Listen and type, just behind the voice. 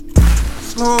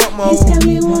He's got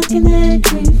me walking that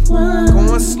grief one.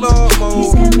 Going slow mo.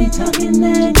 He's got me talking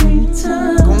that grief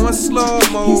tongue. Going slow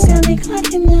mo. He's got me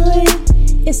clocking the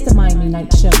way. It's the Miami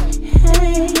Night Show.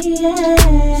 Hey,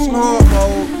 yeah. Slow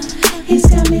mo. He's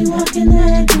got me walking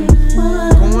that grief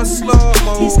one. Going slow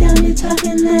mo. He's got me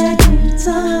talking that grief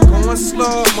tongue. Going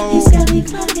slow mo. He's got me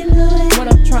clocking the way.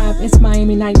 What up, tribe? It's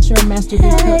Miami Night Show, Master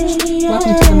Grief Coach.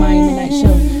 Welcome to the Miami Night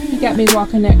Show. You got me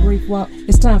walking that grief walk.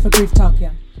 It's time for Grief Talk,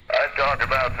 y'all. I talk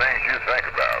about things you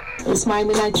think about. It's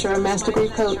Miami Night Show, Master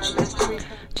Grief Coach.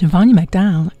 Javonya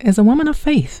McDowell is a woman of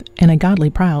faith and a godly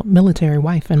proud military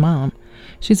wife and mom.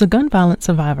 She's a gun violence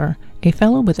survivor, a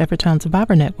fellow with Evertown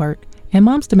Survivor Network, and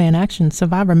Moms Demand Action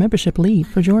Survivor Membership Lead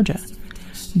for Georgia.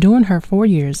 During her 4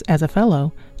 years as a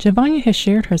fellow, Javonya has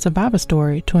shared her survivor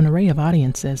story to an array of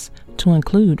audiences, to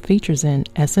include features in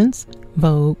Essence,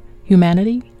 Vogue,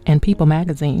 Humanity, and People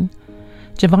magazine.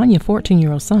 Javonya's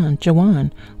 14-year-old son,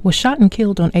 Jawan, was shot and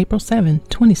killed on April 7,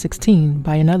 2016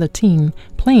 by another teen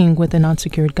playing with an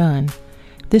unsecured gun.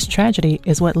 This tragedy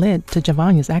is what led to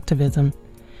Javonya's activism.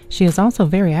 She is also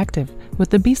very active with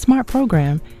the Be Smart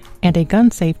program and a gun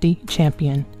safety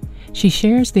champion. She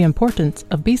shares the importance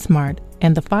of Be Smart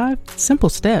and the 5 simple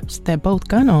steps that both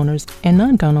gun owners and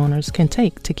non-gun owners can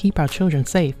take to keep our children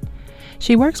safe.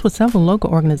 She works with several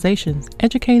local organizations,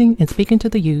 educating and speaking to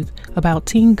the youth about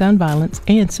teen gun violence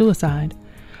and suicide.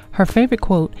 Her favorite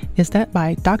quote is that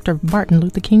by Dr. Martin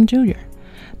Luther King Jr.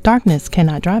 "Darkness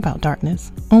cannot drive out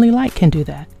darkness. Only light can do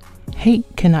that. Hate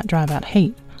cannot drive out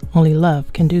hate. Only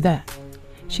love can do that."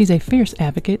 She's a fierce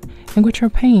advocate in which her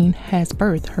pain has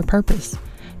birthed her purpose.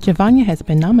 Javonya has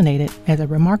been nominated as a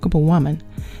remarkable woman.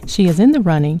 She is in the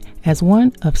running as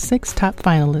one of 6 top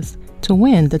finalists to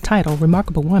win the title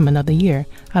Remarkable Woman of the Year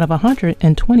out of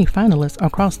 120 finalists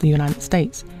across the United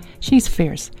States. She's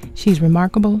fierce, she's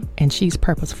remarkable, and she's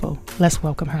purposeful. Let's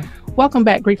welcome her. Welcome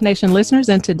back, Grief Nation listeners.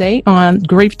 And today on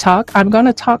Grief Talk, I'm going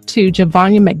to talk to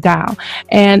Javonya McDowell.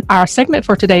 And our segment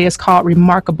for today is called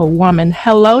Remarkable Woman.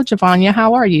 Hello, Javonya.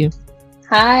 How are you?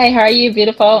 Hi, how are you?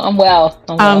 Beautiful. I'm well.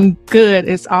 I'm good.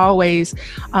 It's always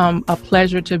a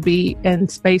pleasure to be in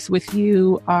space with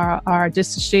you or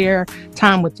just to share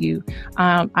time with you.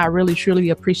 I really,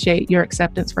 truly appreciate your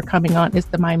acceptance for coming on. It's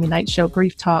the Miami Night Show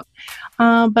Grief Talk.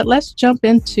 But let's jump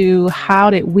into how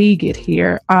did we get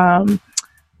here?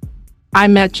 I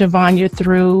met Javonya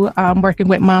through working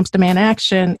with Moms Demand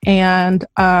Action, and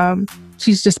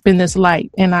she's just been this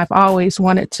light. And I've always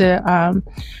wanted to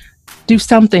do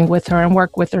something with her and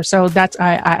work with her. So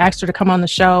I asked her to come on the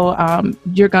show.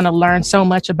 You're going to learn so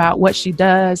much about what she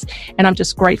does. And I'm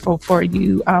just grateful for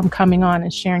you coming on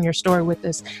and sharing your story with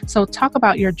us. So talk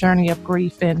about your journey of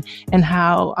grief and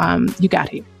how you got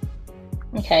here.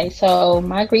 Okay, so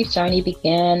my grief journey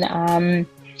began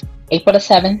April the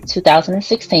 7th,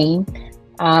 2016.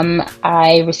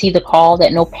 I received a call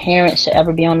that no parent should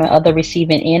ever be on the other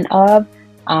receiving end of.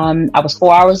 I was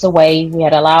 4 hours away. We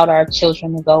had allowed our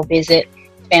children to go visit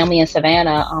family in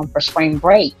Savannah for spring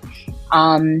break.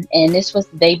 And this was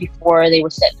the day before they were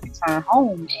set to return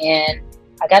home. And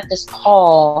I got this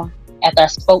call after I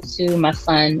spoke to my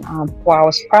son 4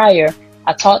 hours prior.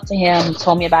 I talked to him. He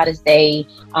told me about his day,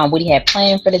 what he had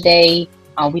planned for the day.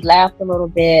 We laughed a little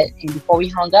bit. And before we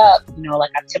hung up,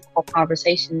 like our typical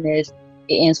conversation is,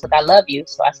 it ends with "I love you."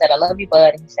 So I said, "I love you,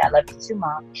 bud." And he said, "I love you too,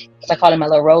 Mom." Because I call him my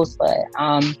little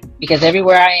rosebud. Because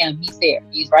everywhere I am, he's there.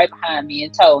 He's right behind me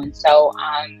in tow. And so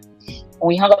when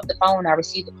we hung up the phone, I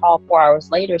received a call 4 hours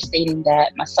later stating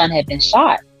that my son had been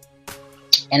shot.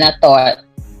 And I thought,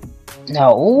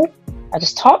 no, I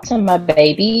just talked to my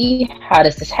baby. How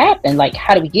does this happen? Like,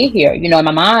 how do we get here? In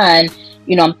my mind,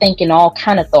 I'm thinking all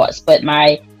kind of thoughts, but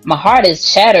my heart is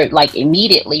shattered like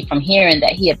immediately from hearing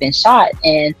that he had been shot.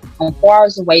 And I'm 4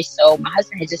 hours away, so my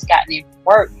husband had just gotten in from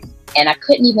work and I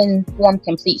couldn't even form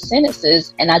complete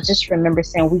sentences. And I just remember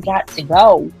saying, "We got to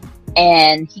go."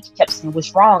 And he kept saying,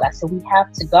 "What's wrong?" I said, "We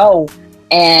have to go."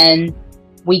 And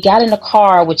we got in the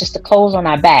car with just the clothes on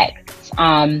our back,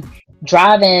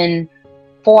 driving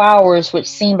 4 hours, which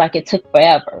seemed like it took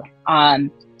forever.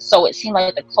 So it seemed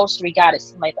like the closer we got, it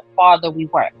seemed like the farther we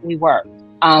were.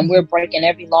 We're breaking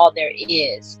every law there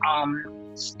is,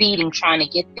 speeding, trying to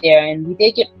get there. And we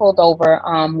did get pulled over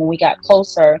when we got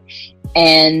closer.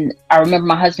 And I remember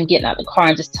my husband getting out of the car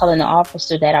and just telling the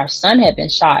officer that our son had been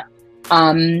shot.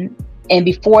 And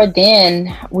before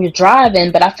then, we were driving,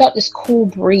 but I felt this cool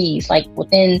breeze, like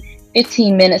within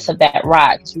 15 minutes of that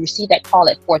ride, because we received that call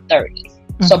at 4:30.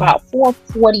 Mm-hmm. So about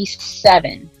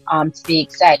 4:47, to be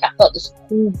exact, I felt this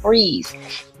cool breeze.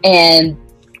 And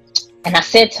I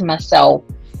said to myself,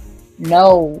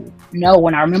 no, no.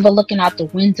 And I remember looking out the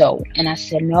window and I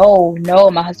said, no, no.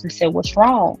 My husband said, what's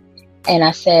wrong? And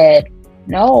I said,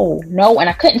 no, no. And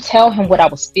I couldn't tell him what I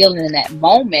was feeling in that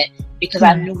moment because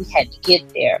I knew we had to get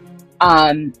there.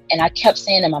 And I kept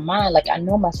saying in my mind, like, I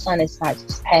know my son is not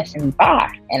just passing me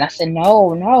by. And I said,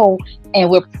 no, no. And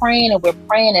we're praying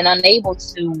and unable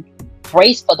to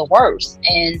brace for the worst.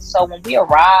 And so when we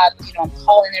arrived, I'm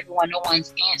calling everyone, no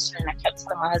one's answering. I kept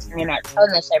telling my husband, you're not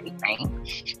telling us everything.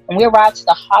 When we arrived to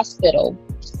the hospital,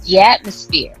 the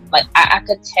atmosphere, like I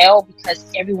could tell because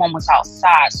everyone was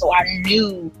outside. So I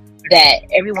knew that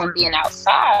everyone being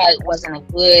outside wasn't a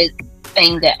good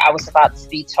thing that I was about to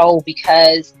be told,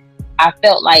 because I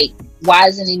felt like, why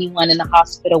isn't anyone in the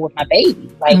hospital with my baby?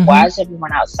 Like, why is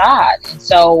everyone outside? And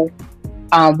so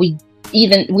I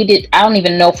don't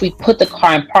even know if we put the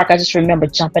car in park. I just remember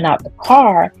jumping out the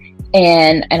car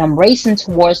and I'm racing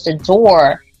towards the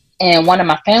door, and one of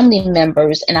my family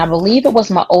members, and I believe it was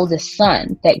my oldest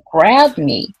son, that grabbed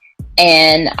me.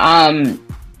 And I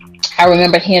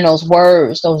remember hearing those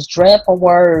words, those dreadful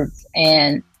words,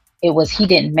 and it was, he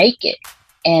didn't make it.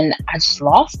 And I just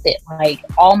lost it. Like,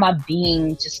 all my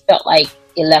being just felt like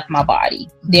it left my body.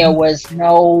 There was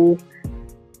no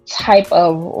type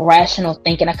of rational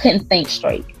thinking. I couldn't think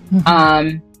straight.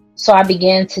 So I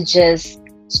began to just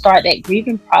start that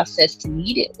grieving process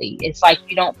immediately. It's like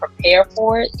you don't prepare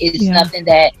for it. It's nothing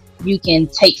that you can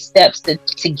take steps to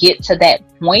get to that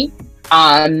point.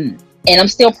 And I'm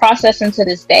still processing to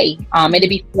this day. It'll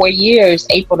be 4 years,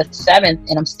 April the 7th,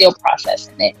 and I'm still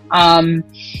processing it.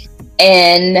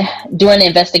 And during the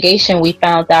investigation, we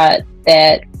found out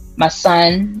that my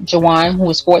son, Jawan, who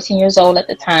was 14 years old at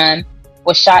the time,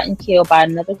 was shot and killed by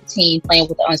another teen playing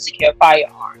with an unsecured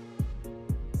firearm.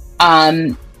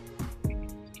 And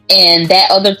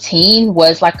that other teen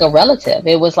was like a relative.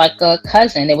 It was like a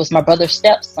cousin. It was my brother's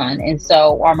stepson. And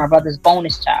so, or my brother's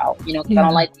bonus child, because I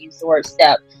don't like to use the word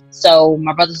step. So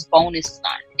my brother's bonus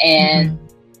son. And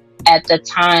at the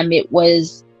time, it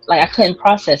was like, I couldn't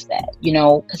process that,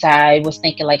 because I was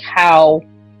thinking, like, how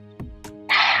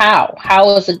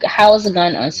is a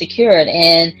gun unsecured?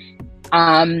 And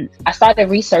I started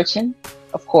researching,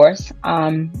 of course,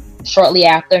 shortly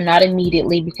after, not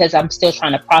immediately, because I'm still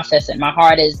trying to process it. My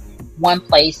heart is one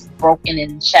place, broken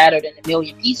and shattered in a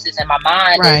million pieces, and my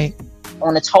mind is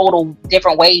on a total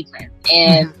different wavelength,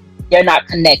 and they're not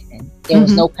connecting. There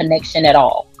was no connection at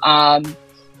all.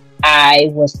 I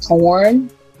was torn,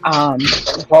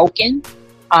 broken,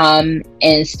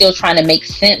 and still trying to make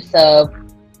sense of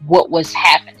what was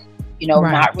happening.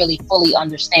 Not really fully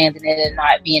understanding it and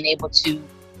not being able to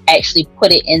actually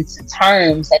put it into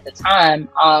terms at the time,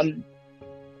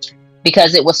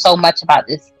 because it was so much about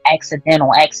this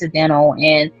accidental.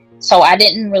 And so I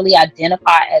didn't really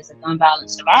identify as a gun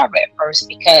violence survivor at first,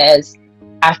 because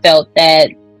I felt that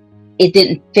it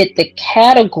didn't fit the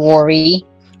category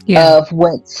of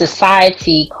what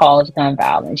society calls gun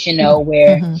violence,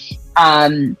 where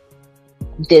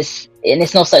this, and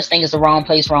it's no such thing as the wrong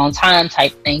place, wrong time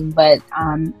type thing, but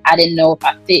I didn't know if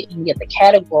I fit any of the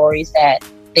categories that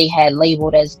they had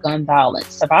labeled as gun violence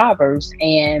survivors.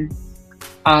 And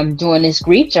during this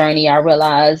grief journey, I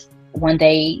realized one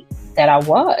day that I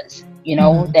was,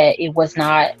 that it was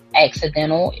not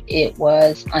accidental, it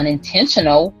was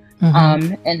unintentional,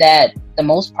 and that the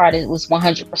most part, it was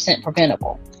 100%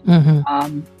 preventable.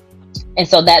 And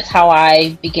so that's how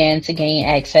I began to gain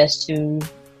access to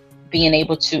being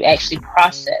able to actually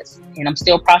process. And I'm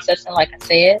still processing, like I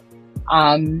said.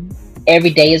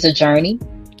 Every day is a journey.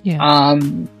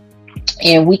 And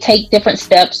we take different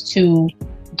steps to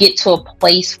get to a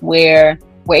place where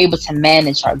we're able to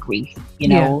manage our grief.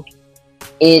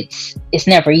 It's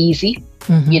never easy,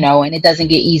 and it doesn't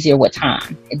get easier with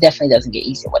time. It definitely doesn't get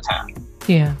easier with time.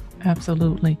 Yeah,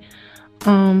 absolutely.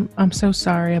 I'm so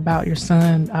sorry about your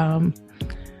son.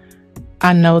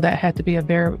 I know that had to be a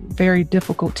very, very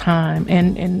difficult time.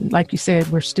 And like you said,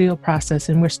 we're still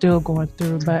processing, we're still going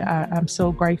through, but I'm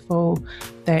so grateful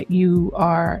that you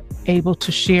are able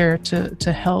to share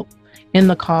to help in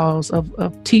the cause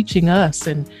of teaching us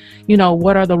and,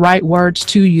 what are the right words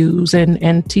to use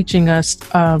and teaching us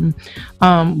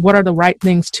what are the right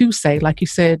things to say. Like you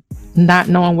said, not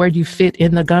knowing where you fit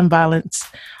in the gun violence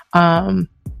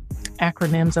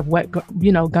acronyms of what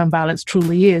gun violence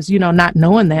truly is, not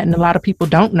knowing that. And a lot of people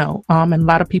don't know, and a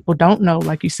lot of people don't know,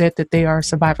 like you said, that they are a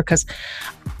survivor, because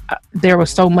there was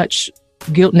so much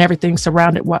guilt and everything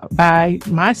surrounded by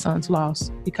my son's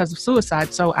loss because of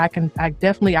suicide. So I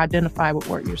definitely identify with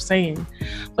what you're saying.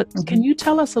 But can you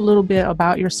tell us a little bit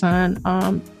about your son,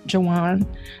 Jawan,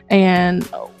 and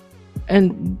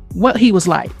what he was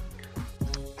like?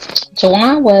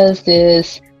 Jawan was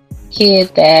this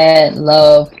kid that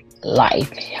loved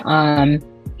life.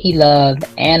 He loved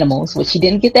animals, which he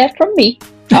didn't get that from me,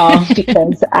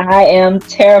 because I am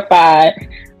terrified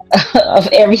of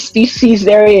every species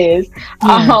there is.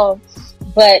 Yeah.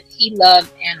 But he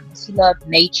loved animals. He loved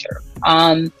nature.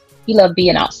 He loved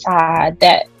being outside.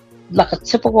 That, like a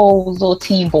typical little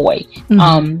teen boy.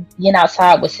 Being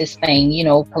outside was his thing.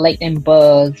 Collecting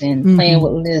bugs and playing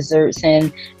with lizards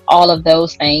and all of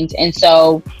those things. And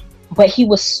so, but he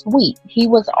was sweet. He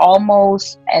was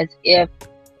almost as if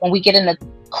when we get in the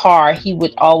car, he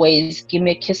would always give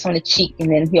me a kiss on the cheek,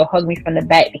 and then he'll hug me from the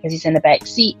back because he's in the back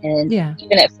seat. And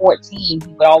even at 14, he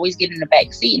would always get in the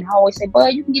back seat, and I always say,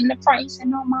 "Bud, you can get in the front." He said,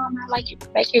 "No, Mom, I like it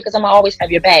back here because I'm always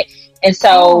have your back." And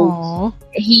so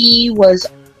he was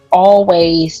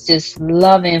always just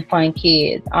loving fun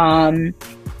kid.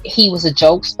 He was a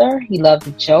jokester. He loved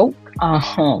to joke.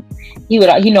 He would,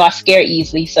 I scare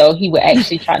easily, so he would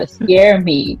actually try to scare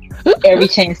me every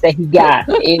chance that he got.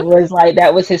 It was like,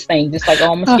 that was his thing. Just like,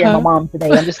 oh, I'm gonna scare my mom today.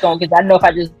 I'm just going, because I know if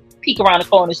I just peek around the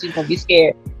corner, she's gonna be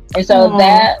scared. And so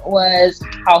that was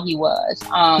how he was.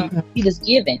 He was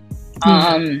giving,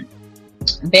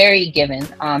 very giving.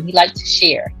 He liked to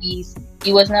share. He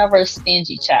was never a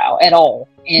stingy child at all.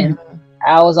 And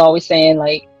I was always saying,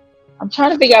 like, I'm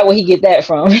trying to figure out where he get that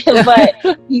from. But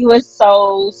he was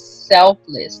so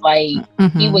selfless. Like,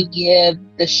 he would give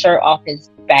the shirt off his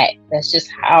back. That's just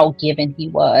how giving he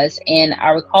was. And I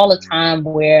recall a time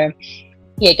where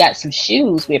he had got some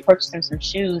shoes. We had purchased him some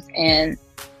shoes, and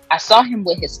I saw him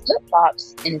with his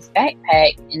flip-flops in his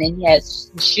backpack, and then he had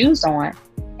his shoes on.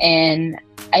 And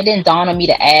it didn't dawn on me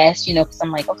to ask, because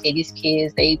I'm like, okay, these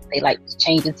kids, they like to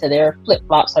change into their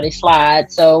flip-flops or they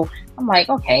slide. So I'm like,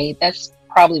 okay, that's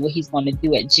probably what he's going to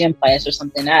do at gym class or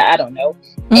something. I don't know.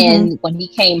 And when he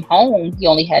came home, he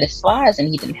only had his slides and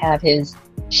he didn't have his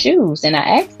shoes. And I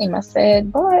asked him, I said,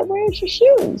 "Bud, where's your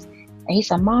shoes?" And he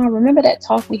said, "Mom, remember that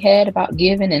talk we had about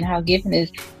giving and how giving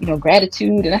is,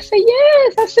 gratitude?" And I said,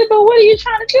 "Yes." I said, "But what are you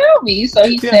trying to tell me?" So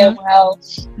he said, "Well,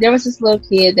 there was this little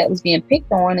kid that was being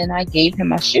picked on, and I gave him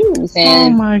my shoes."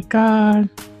 And oh my God.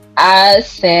 I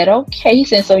said, "Okay." He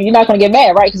said, "So you're not going to get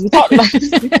mad, right? Because we talked about this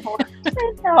before." I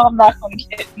said, "No, I'm not going to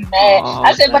get mad."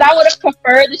 I said, "But I would have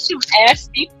preferred that you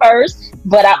asked me first,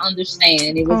 but I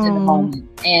understand." It was in the moment.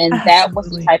 And that was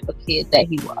the type of kid that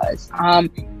he was.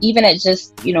 Even at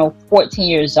just, 14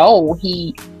 years old,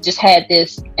 he just had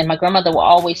this, and my grandmother would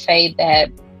always say that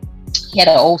he had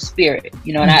an old spirit,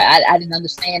 and I didn't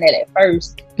understand that at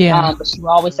first. But she would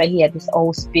always say he had this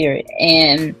old spirit.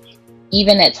 And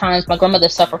even at times, my grandmother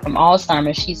suffered from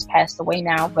Alzheimer's. She's passed away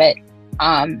now, but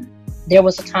there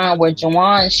was a time where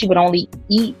Jawan, she would only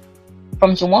eat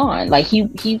from Jawan. Like,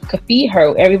 he could feed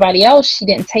her. Everybody else, she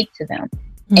didn't take to them.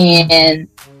 And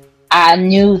I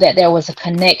knew that there was a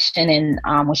connection. And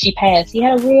when she passed, he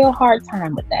had a real hard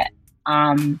time with that.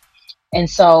 And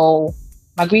so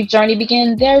my grief journey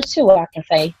began there too, I can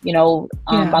say,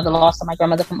 by the loss of my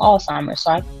grandmother from Alzheimer's.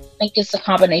 So I think it's a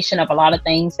combination of a lot of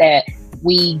things that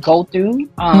we go through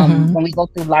when we go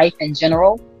through life in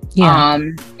general.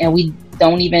 And we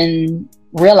don't even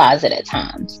realize it at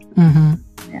times.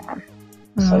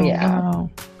 Wow.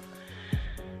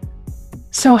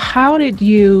 So how did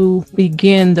you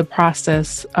begin the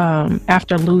process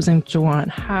after losing Jawan?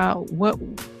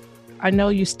 I know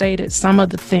you stated some of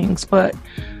the things, but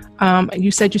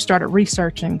you said you started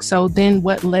researching. So then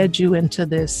what led you into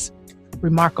this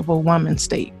remarkable woman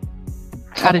state?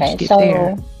 How did you get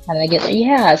there? How did I get there?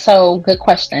 Yeah, so good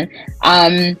question.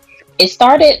 I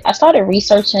started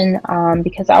researching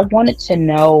because I wanted to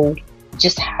know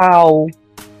just how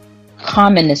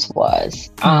common this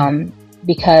was,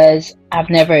 because I've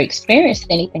never experienced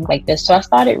anything like this. So I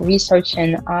started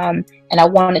researching, and I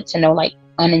wanted to know, like,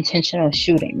 unintentional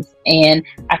shootings. And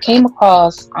I came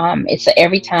across, it's a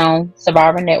Everytown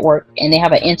Survivor Network, and they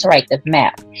have an interactive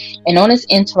map. And on this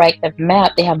interactive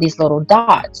map, they have these little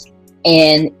dots.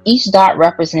 And each dot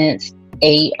represents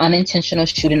a unintentional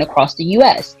shooting across the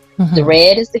U.S. The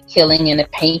red is the killing, and the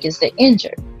pink is the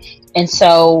injured. And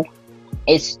so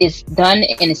it's done,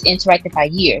 and it's interactive by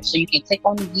year. So you can click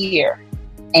on the year.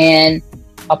 And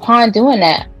upon doing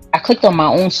that, I clicked on my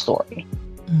own story.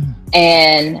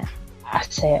 And I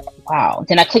said, wow.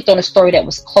 Then I clicked on a story that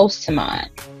was close to mine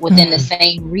within the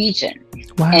same region.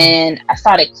 Wow. And I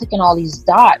started clicking all these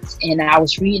dots, and I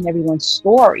was reading everyone's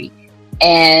story.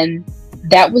 And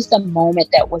that was the moment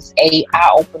that was a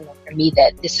eye-opener for me,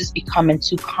 that this is becoming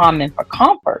too common for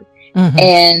comfort.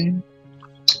 And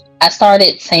I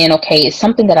started saying, okay, it's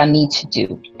something that I need to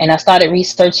do. And I started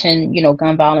researching,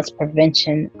 gun violence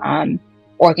prevention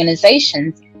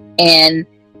organizations. And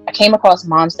I came across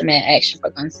Moms Demand Action for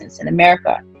Gun Sense in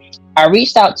America. I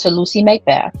reached out to Lucy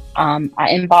Macbeth. I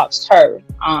inboxed her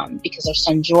because her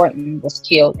son Jordan was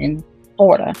killed in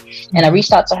Florida. And I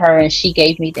reached out to her, and she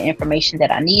gave me the information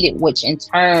that I needed, which in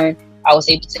turn, I was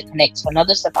able to connect to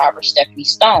another survivor, Stephanie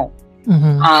Stone.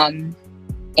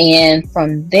 And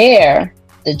from there,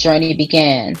 the journey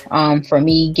began for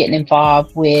me getting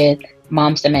involved with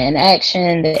Moms Demand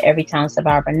Action, the Everytown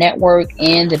Survivor Network,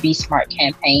 and the Be Smart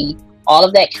campaign. All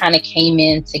of that kind of came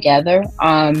in together.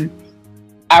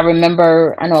 I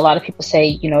remember, I know a lot of people say,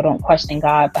 you know, don't question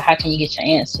God, but how can you get your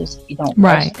answers if you don't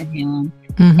question Him?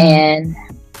 And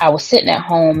I was sitting at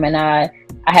home, and I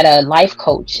had a life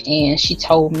coach, and she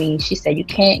told me, she said, you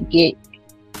can't get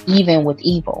even with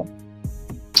evil.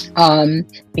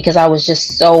 Because I was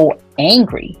just so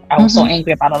angry. I was so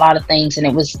angry about a lot of things, and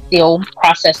it was still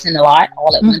processing a lot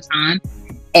all at one time.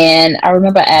 And I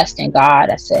remember asking God,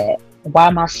 I said, why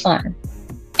my son?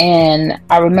 And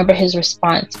I remember his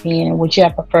response being, would you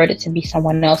have preferred it to be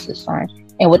someone else's son?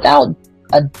 And without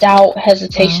a doubt,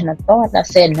 hesitation, of thought, I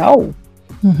said, no.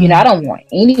 You know, I don't want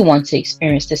anyone to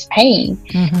experience this pain.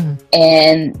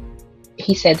 And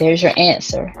he said, there's your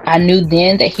answer. I knew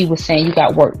then that he was saying, you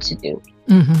got work to do.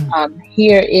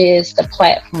 Here is the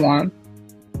platform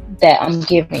that I'm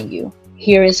giving you.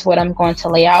 Here is what I'm going to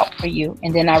lay out for you.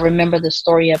 And then I remember the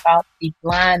story about the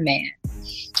blind man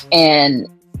and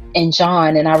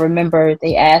John. And I remember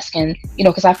they asking, you know,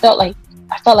 because I felt like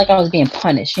I was being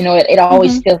punished. You know, it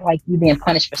always feels like you're being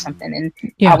punished for something. And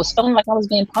I was feeling like I was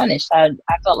being punished. I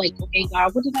felt like, okay,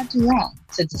 God, what did I do wrong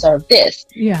to deserve this?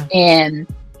 And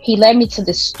he led me to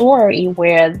this story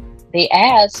where they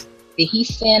asked, did he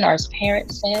sin or his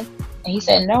parents sin? And he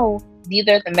said, no,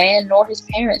 neither the man nor his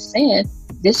parents sinned.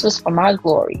 This was for my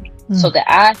glory, so that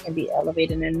I can be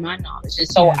elevated in my knowledge. And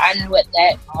so I knew at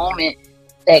that moment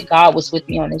that God was with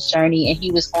me on this journey, and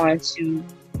He was going to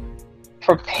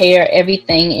prepare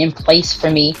everything in place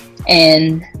for me.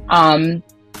 And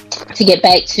to get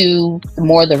back to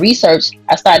more of the research,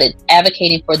 I started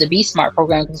advocating for the Be Smart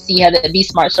program, because you have the Be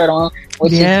Smart shirt on,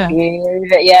 which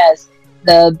is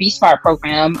the Be Smart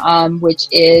program, which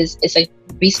is, it's a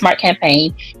Be Smart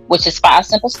campaign, which is 5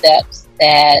 simple steps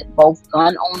that both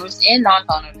gun owners and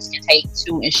non-gun owners can take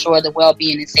to ensure the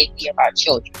well-being and safety of our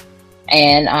children.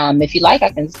 And if you like,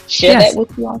 I can share that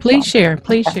with you. Please share.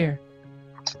 Share.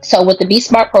 So with the Be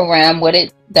Smart program, what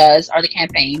it does, or the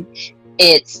campaign,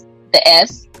 it's the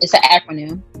S, it's an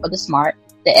acronym for the SMART.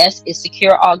 The S is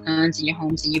secure all guns in your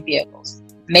homes and your vehicles,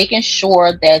 making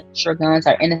sure that your guns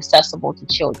are inaccessible to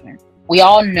children. We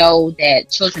all know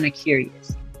that children are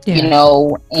curious, you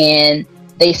know, and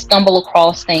they stumble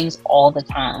across things all the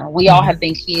time. We all have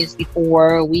been kids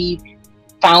before. We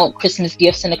found Christmas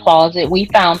gifts in the closet. We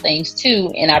found things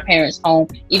too in our parents' home,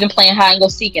 even playing hide and go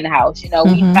seek in the house. You know,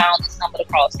 we found and stumbled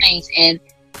across things. And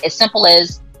as simple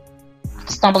as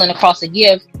stumbling across a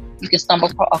gift, you can stumble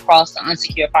across the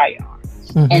unsecured firearm.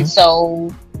 And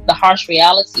so the harsh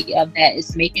reality of that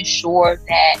is making sure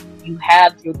that you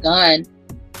have your gun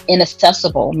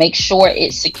inaccessible. Make sure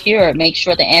it's secure. Make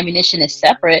sure the ammunition is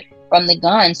separate from the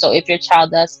gun. So if your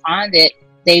child does find it,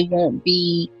 they won't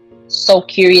be so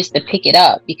curious to pick it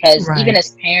up, because even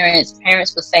as parents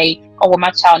will say, oh, well,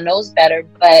 my child knows better,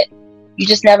 but you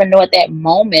just never know at that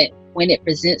moment when it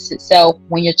presents itself,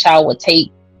 when your child will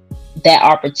take that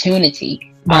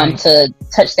opportunity to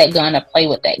touch that gun or play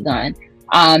with that gun.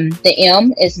 The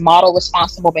M is model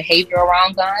responsible behavior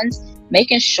around guns,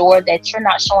 making sure that you're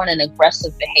not showing an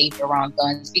aggressive behavior around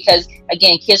guns, because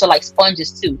again, kids are like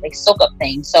sponges too. They soak up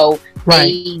things. So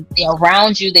they're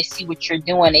around you, they see what you're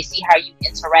doing, they see how you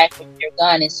interact with your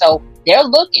gun. And so they're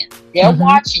looking, they're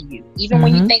watching you, even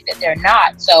when you think that they're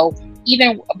not. So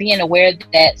even being aware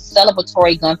that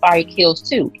celebratory gunfire kills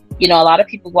too. You know, a lot of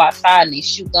people go outside and they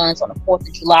shoot guns on the 4th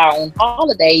of July or on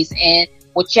holidays, and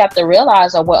what you have to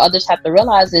realize, or what others have to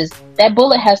realize, is that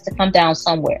bullet has to come down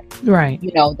somewhere. Right.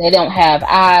 You know, they don't have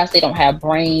eyes, they don't have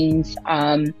brains,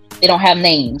 they don't have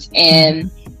names.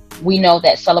 And we know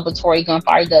that celebratory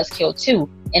gunfire does kill too.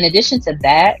 In addition to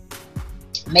that,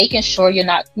 making sure you're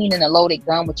not cleaning a loaded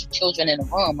gun with your children in a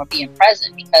room or being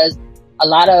present, because a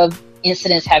lot of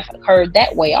incidents have occurred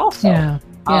that way also.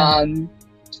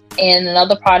 And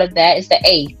another part of that is the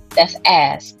A, that's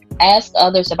ask. Ask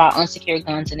others about unsecured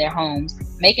guns in their homes,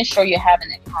 making sure you're having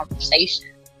that conversation,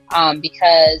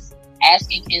 because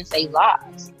asking can save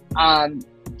lives.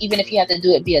 Even if you have to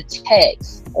do it via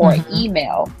text or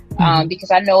email,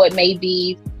 because I know it may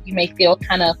be, you may feel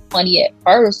kind of funny at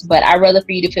first, but I'd rather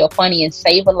for you to feel funny and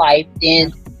save a life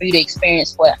than for you to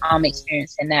experience what I'm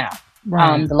experiencing now,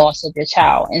 the loss of your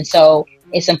child. And so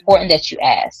it's important that you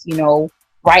ask, you know,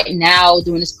 right now,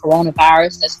 during this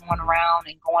coronavirus that's going around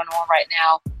and going on right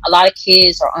now, a lot of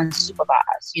kids are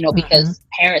unsupervised, because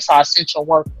parents are essential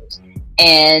workers.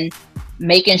 And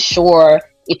making sure,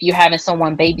 if you're having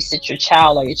someone babysit your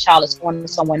child, or your child is going to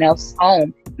someone else's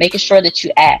home, making sure that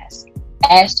you ask,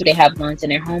 do they have guns in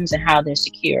their homes and how they're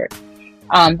secured.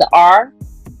 The R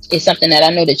is something that I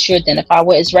know that you identify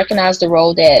with, is recognize the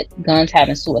role that guns have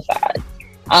in suicide.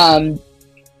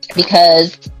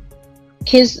 Because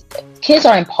kids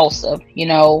are impulsive,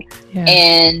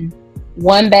 and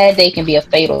one bad day can be a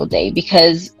fatal day,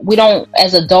 because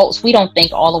as adults, we don't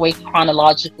think all the way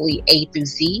chronologically A through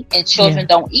Z, and children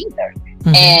don't either.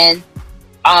 And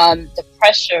the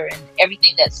pressure and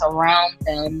everything that's around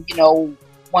them,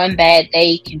 one bad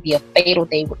day can be a fatal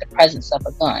day with the presence of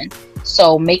a gun.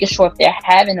 So making sure if they're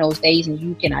having those days and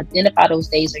you can identify those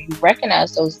days, or you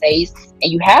recognize those days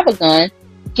and you have a gun,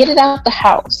 get it out the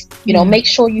house. Make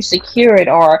sure you secure it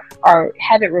or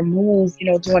have it removed,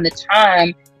 during the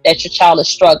time that your child is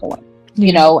struggling.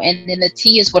 And then the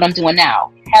T is what I'm doing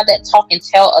now. Have that talk and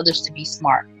tell others to be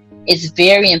smart. It's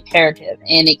very imperative,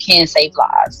 and it can save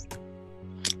lives.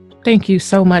 Thank you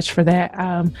so much for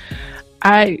that.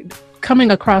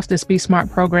 Coming across this Be Smart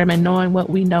program and knowing what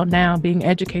we know now, being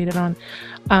educated on,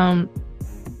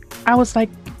 I was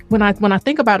like, when I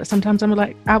think about it, sometimes I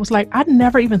was like, I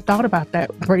never even thought about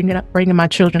that, bringing my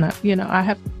children up. I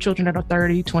have children that are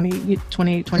 30, 20,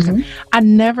 28, 27. I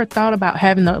never thought about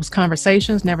having those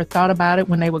conversations, never thought about it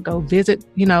when they would go visit,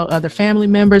 other family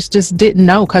members. Just didn't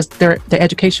know, because the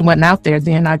education wasn't out there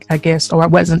then, I guess, or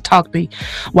it wasn't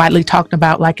widely talked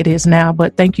about like it is now.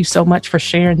 But thank you so much for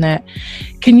sharing that.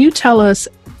 Can you tell us,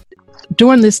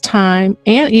 during this time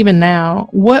and even now,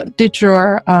 what did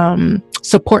your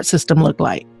support system look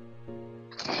like?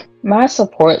 My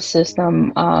support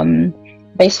system,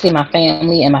 basically my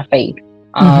family and my faith.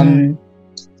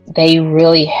 They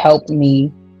really helped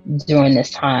me during this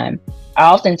time. I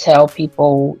often tell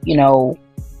people, during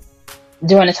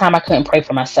the time I couldn't pray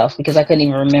for myself, because I couldn't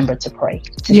even remember to pray,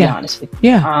 to be honest with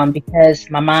you. Because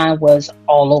my mind was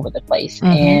all over the place.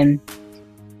 And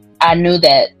I knew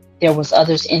that there was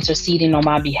others interceding on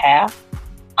my behalf.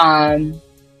 And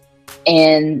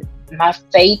my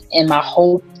faith and my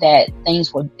hope that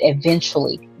things would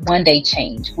eventually one day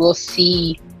change. We'll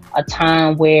see a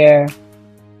time where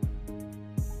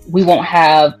we won't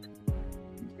have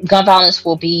gun violence.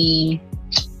 Will be,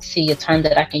 a term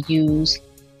that I can use.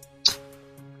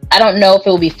 I don't know if it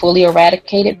will be fully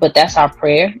eradicated, but that's our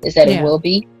prayer, is that it will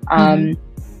be.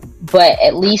 But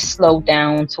at least slow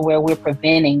down to where we're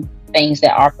preventing things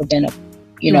that are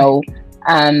preventable.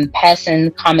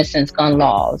 Passing common sense gun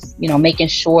laws, making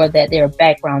sure that there are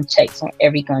background checks on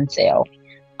every gun sale.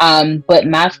 But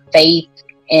my faith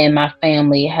and my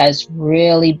family has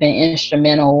really been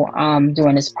instrumental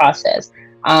during this process.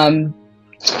 I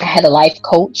had a life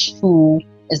coach who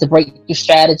is the breakthrough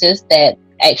strategist that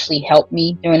actually helped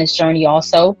me during this journey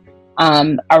also.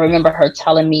 I remember her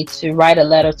telling me to write a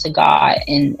letter to God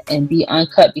and be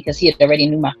uncut, because he had already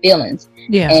knew my feelings.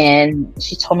 And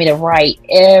she told me to write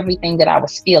everything that I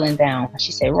was feeling down.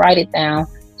 She said, write it down.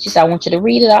 She said, I want you to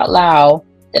read it out loud.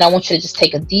 Then I want you to just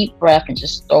take a deep breath and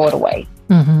just throw it away.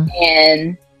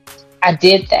 And I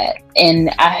did that. And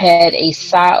I had a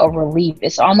sigh of relief.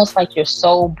 It's almost like your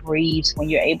soul breathes when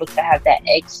you're able to have that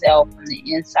exhale from the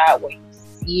inside, where you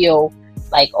feel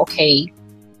like, okay,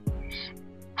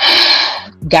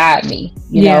 guide me,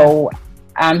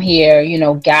 I'm here,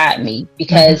 guide me,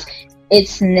 because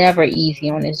it's never easy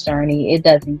on this journey. It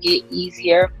doesn't get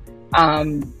easier. I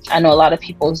know a lot of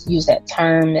people use that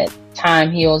term that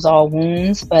time heals all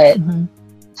wounds, but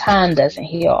time doesn't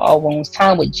heal all wounds.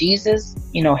 Time with Jesus,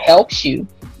 helps you,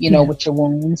 with your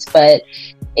wounds, but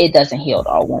it doesn't heal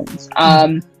all wounds.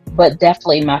 But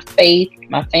definitely my faith,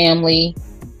 my family,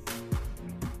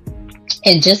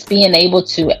 and just being able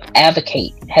to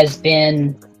advocate has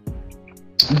been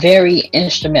very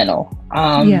instrumental.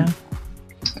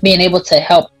 Being able to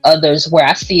help others, where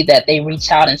I see that they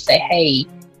reach out and say, hey,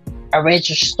 I read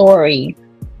your story.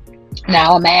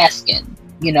 Now I'm asking,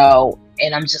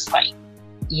 and I'm just like,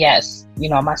 yes,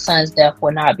 my son's death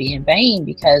will not be in vain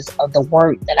because of the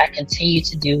work that I continue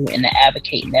to do and the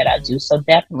advocating that I do. So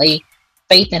definitely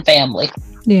faith and family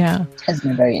has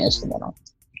been very instrumental.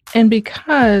 And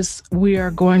because we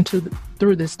are going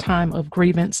through this time of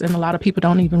grievance, and a lot of people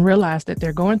don't even realize that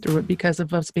they're going through it because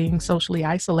of us being socially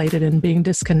isolated and being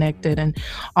disconnected and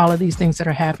all of these things that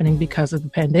are happening because of the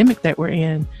pandemic that we're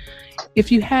in.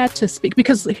 If you had to speak,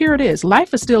 because here it is,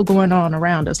 life is still going on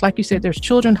around us. Like you said, there's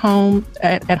children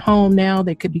at home now.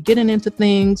 They could be getting into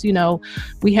things.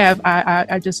 We have,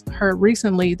 I just heard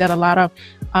recently that a lot of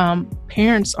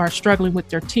parents are struggling with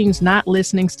their teens, not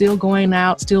listening, still going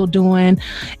out, still doing.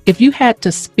 If you had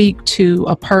to speak to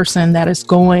a person that is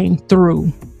going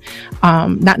through,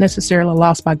 not necessarily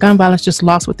lost by gun violence, just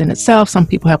lost within itself. Some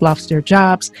people have lost their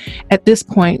jobs. At this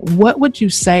point, what would you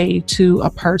say to a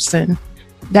person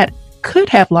that could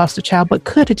have lost a child, but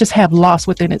could just have lost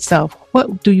within itself?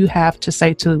 What do you have to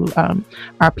say to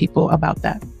our people about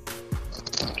that?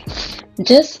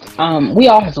 Just, we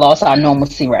all have lost our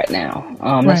normalcy right now.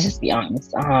 Right. Let's just be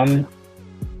honest.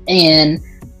 And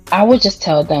I would just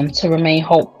tell them to remain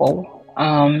hopeful.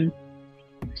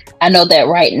 I know that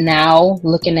right now,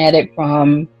 looking at it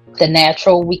from the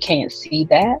natural, we can't see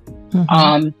that.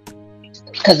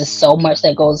 Because there's so much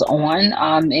that goes on.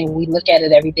 And we look at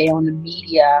it every day on the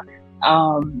media,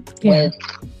 with,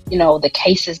 the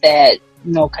cases that,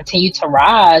 continue to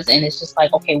rise. And it's just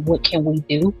like, okay, what can we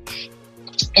do?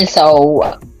 And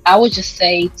so I would just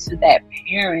say to that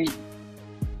parent,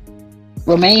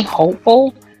 remain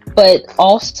hopeful, but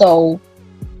also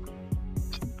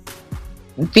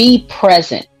be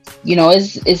present.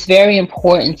 It's very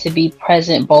important to be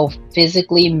present both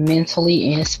physically,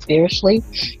 mentally, and spiritually,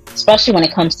 especially when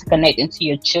it comes to connecting to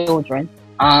your children.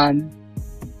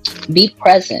 Be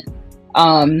present.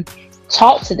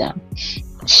 Talk to them.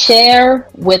 Share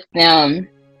with them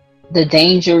the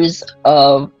dangers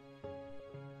of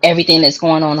everything that's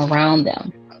going on around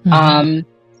them.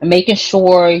 Making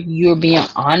sure you're being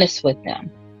honest with them.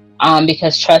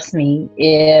 Because trust me,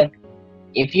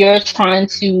 if you're trying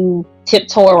to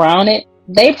tiptoe around it,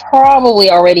 they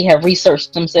probably already have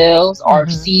researched themselves or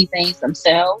see things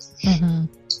themselves.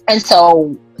 And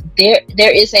so there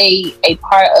is a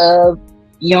part of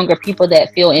younger people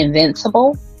that feel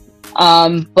invincible.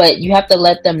 But you have to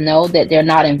let them know that they're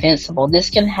not invincible.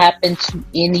 This can happen to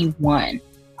anyone.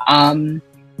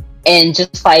 And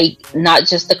just like not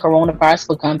just the coronavirus,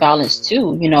 but gun violence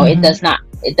too. It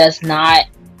does not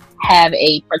have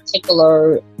a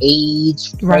particular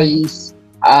age, race,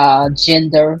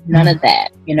 gender, none of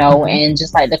that. And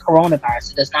just like the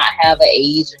coronavirus, it does not have an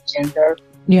age or gender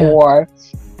or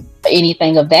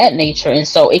anything of that nature. And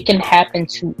so it can happen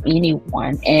to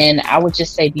anyone. And I would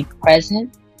just say be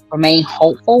present, remain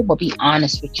hopeful, but be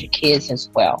honest with your kids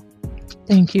as well.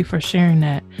 Thank you for sharing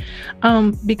that.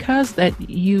 Because that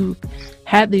you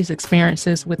had these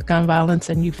experiences with gun violence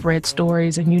and you've read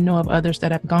stories and you know of others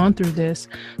that have gone through this,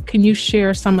 can you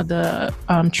share some of the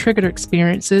triggered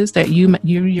experiences that you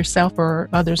yourself or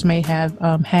others may have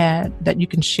had that you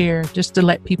can share just to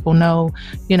let people know,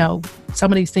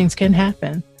 some of these things can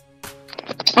happen?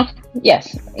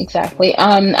 Yes, exactly.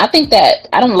 I think that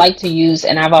I don't like to use,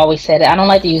 and I've always said it, I don't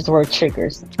like to use the word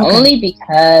triggers, only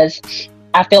because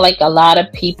I feel like a lot of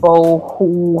people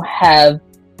who have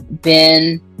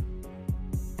been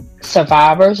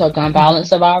survivors or gun violence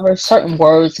survivors, certain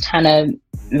words kind of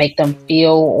make them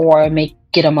feel or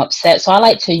get them upset. So I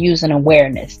like to use an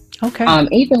awareness. Okay.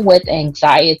 Even with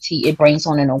anxiety, it brings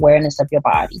on an awareness of your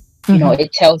body.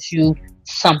 It tells you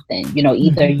something.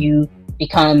 Either you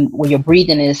become where your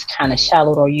breathing is kind of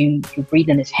shallow or your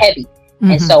breathing is heavy,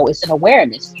 and so it's an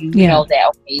awareness. You know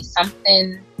that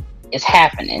something is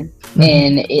happening,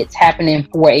 and it's happening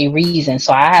for a reason.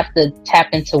 So I have to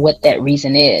tap into what that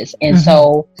reason is. And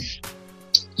so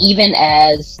even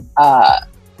as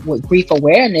with grief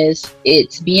awareness,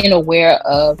 it's being aware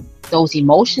of those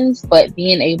emotions, but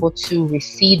being able to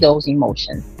receive those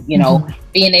emotions,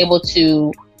 being able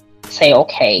to say,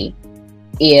 okay,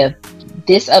 if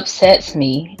this upsets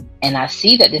me and I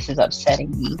see that this is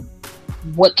upsetting me,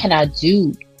 what can I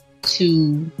do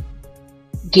to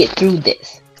get through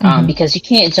this? Because you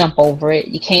can't jump over it.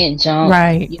 You can't jump.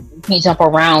 Right. You can't jump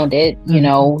around it.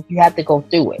 You have to go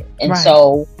through it. And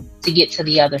so to get to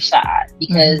the other side,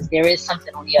 because there is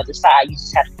something on the other side, you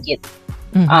just have to get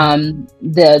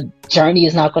the journey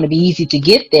is not going to be easy to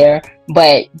get there,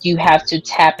 but you have to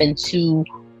tap into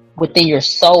within your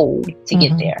soul to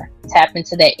get there. Tap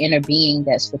into that inner being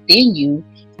that's within you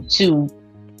to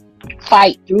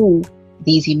fight through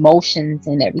these emotions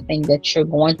and everything that you're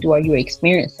going through or you're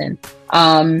experiencing.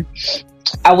 I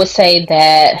would say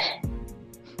that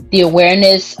the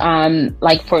awareness,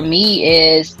 like for me,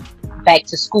 is back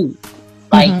to school.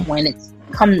 Like when it's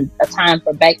come a time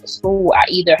for back to school, I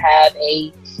either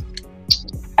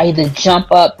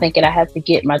jump up thinking I have to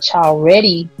get my child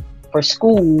ready for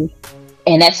school,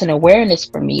 and that's an awareness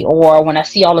for me. Or when I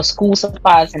see all the school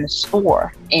supplies in the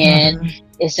store, and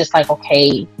it's just like,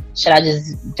 okay, should I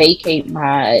just vacate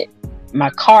my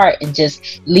cart and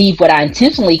just leave what I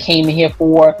intentionally came in here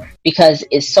for because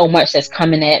it's so much that's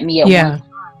coming at me at one time?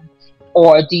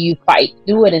 Or do you fight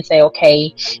through it and say,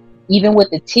 okay, even with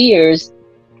the tears,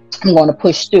 I'm going to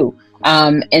push through.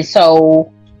 And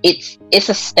so it's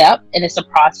a step and it's a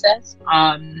process.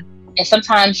 And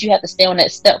sometimes you have to stay on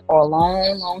that step for a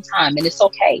long, long time, and it's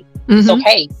okay. It's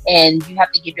okay. And you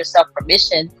have to give yourself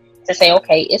permission to say,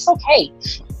 okay, it's okay.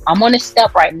 I'm on this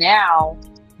step right now,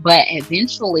 but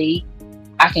eventually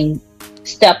I can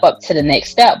step up to the next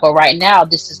step. But right now,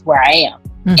 this is where I am.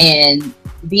 And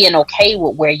being okay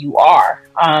with where you are.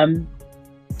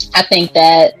 I think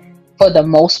that for the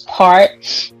most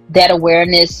part, that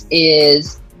awareness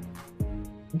is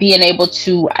being able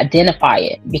to identify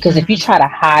it. Because if you try to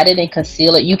hide it and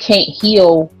conceal it, you can't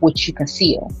heal what you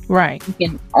conceal. Right. You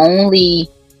can only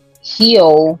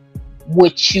heal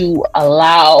what you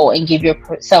allow and give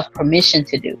yourself permission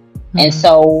to do. And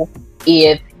so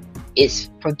if it's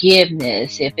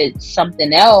forgiveness, if it's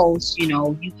something else, you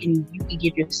can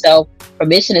give yourself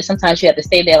permission. And sometimes you have to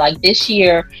stay there. Like this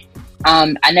year,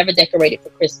 I never decorated for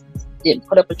Christmas, didn't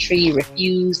put up a tree,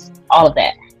 refused, all of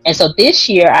that. And so this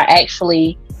year I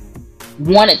actually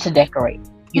wanted to decorate.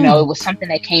 It was something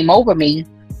that came over me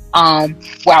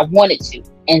where I wanted to.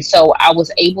 And so I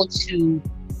was able to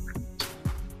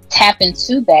tap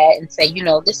into that and say,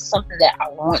 this is something that I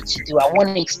want to do. I want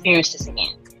to experience this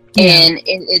again. And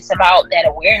it's about that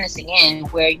awareness again,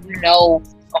 where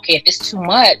okay, if it's too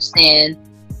much, then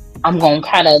I'm going to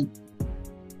kind of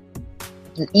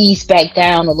ease back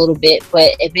down a little bit,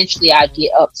 but eventually I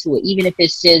get up to it, even if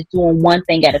it's just doing one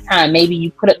thing at a time. Maybe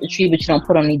you put up the tree, but you don't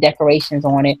put any decorations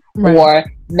on it. Right. Or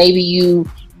maybe you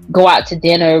go out to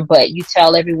dinner, but you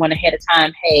tell everyone ahead of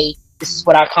time, hey, this is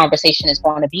what our conversation is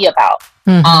going to be about.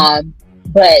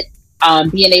 But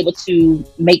being able to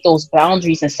make those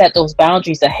boundaries and set those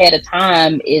boundaries ahead of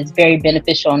time is very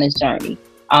beneficial on this journey.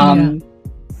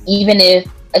 Even if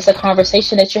it's a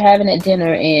conversation that you're having at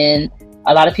dinner and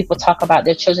a lot of people talk about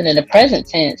their children in the present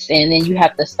tense, and then you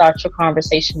have to start your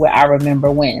conversation with I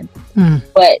remember when.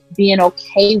 But being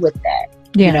okay with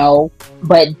that,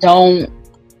 but don't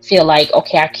feel like,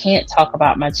 okay, I can't talk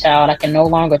about my child. I can no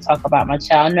longer talk about my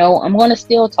child. No, I'm going to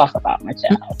still talk about my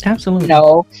child. Absolutely.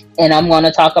 And I'm going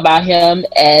to talk about him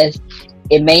as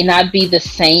it may not be the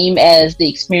same as the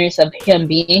experience of him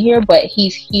being here, but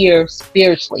he's here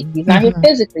spiritually. He's not here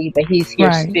physically, but he's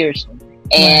here spiritually.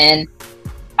 And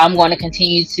I'm going to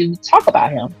continue to talk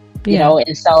about him, you know,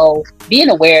 and so being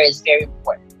aware is very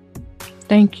important.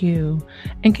 Thank you.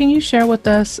 And can you share with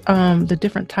us the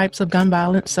different types of gun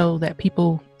violence so that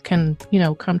people can,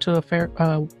 come to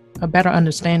a better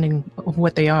understanding of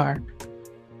what they are?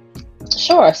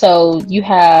 Sure. So you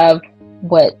have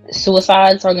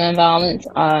suicides are gun violence,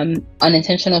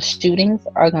 unintentional shootings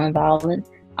are gun violence.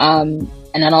 And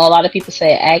I know a lot of people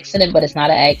say accident, but it's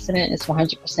not an accident. It's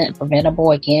 100%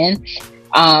 preventable again.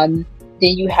 Then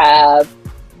you have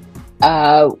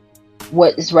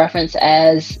what is referenced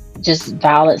as just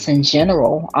violence in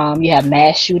general. You have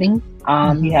mass shootings,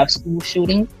 you have school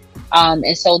shootings.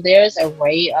 And so there's an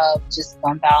array of just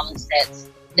gun violence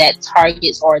that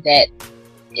targets or that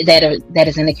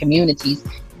is in the communities.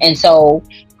 And so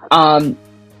I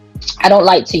don't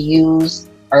like to use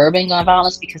urban gun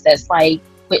violence because that's like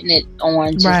putting it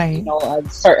on just, a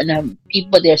certain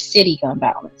people, but there's city gun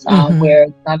violence, where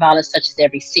gun violence touches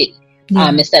every city.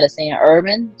 Instead of saying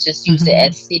urban, just use it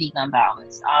as city gun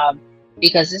violence,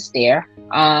 because it's there.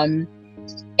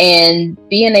 And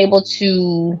being able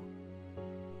to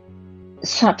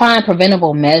find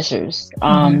preventable measures,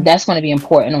 that's going to be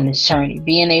important on this journey.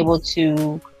 Being able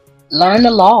to learn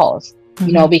the laws,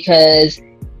 because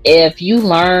if you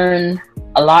learn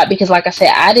a lot, because like I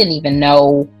said, I didn't even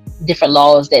know different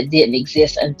laws that didn't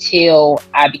exist until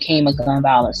I became a gun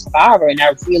violence survivor, and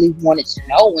I really wanted to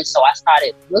know. And so I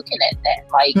started looking at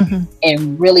that,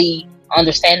 and really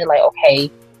understanding, okay,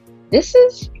 this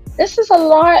is a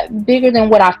lot bigger than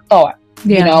what I thought.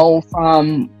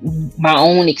 From my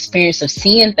own experience of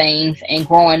seeing things and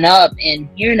growing up and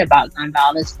hearing about gun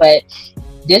violence, but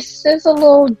this is a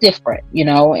little different,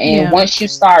 and once you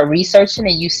start researching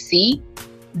and you see,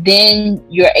 then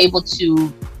you're able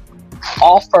to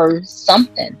offer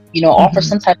something, offer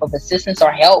some type of assistance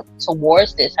or help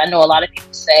towards this. I know a lot of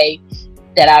people say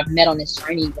that I've met on this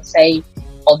journey will say,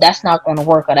 oh, that's not going to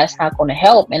work or that's not going to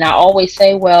help. And I always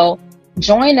say, well,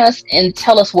 join us and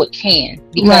tell us what can,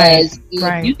 because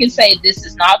if you can say this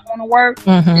is not going to work,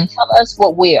 then tell us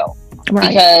what will.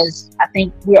 Because I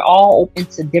think we're all open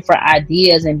to different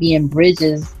ideas and being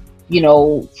bridges,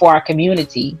 for our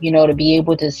community, to be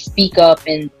able to speak up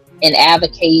and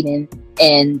advocate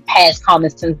and pass common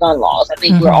sense gun laws. I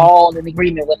think we're all in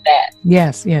agreement with that.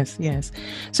 Yes.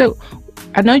 So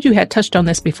I know you had touched on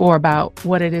this before about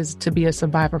what it is to be a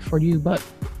survivor for you, but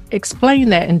explain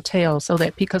that entail so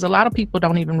that, because a lot of people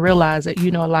don't even realize that, a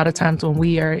lot of times when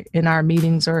we are in our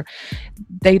meetings, or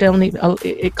they don't even,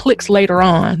 it clicks later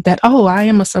on that, oh, I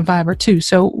am a survivor too.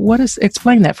 So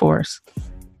explain that for us.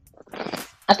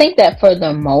 I think that for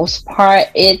the most part,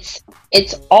 it's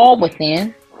all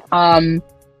within,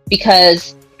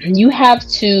 because you have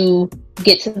to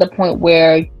get to the point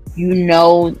where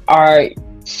or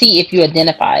see if you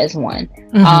identify as one.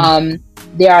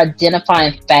 There are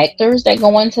identifying factors that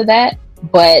go into that,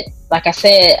 but like I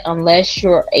said, unless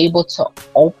you're able to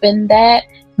open that,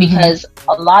 because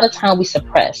a lot of time we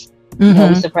suppress,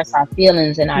 we suppress our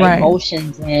feelings and our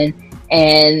emotions,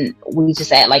 and we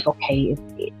just act like, okay,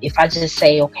 if I just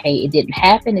say, okay, it didn't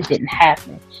happen, it didn't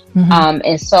happen.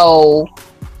 And so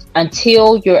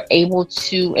until you're able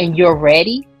to, and you're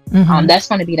ready, that's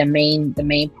going to be the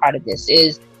main part of this,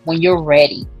 is when you're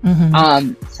ready.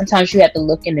 Sometimes you have to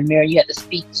look in the mirror. You have to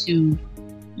speak to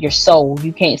your soul.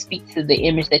 You can't speak to the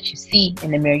image that you see in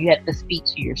the mirror. You have to speak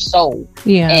to your soul.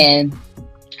 And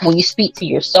when you speak to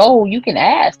your soul, you can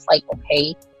ask, like,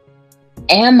 okay,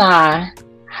 am I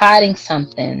hiding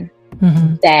something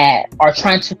that, or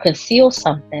trying to conceal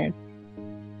something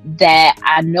that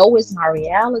I know is my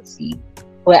reality,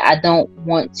 but I don't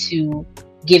want to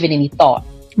give it any thought?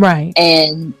 Right.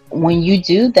 And when you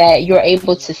do that, you're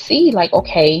able to see, like,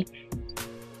 okay,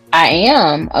 I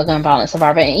am a gun violence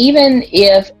survivor. And even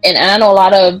if, and I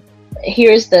know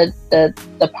here's the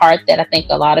part that I think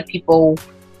a lot of people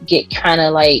get kind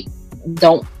of like,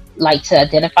 don't like to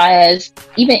identify as,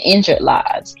 even injured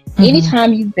lives.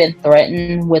 Anytime you've been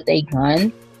threatened with a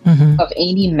gun of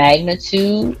any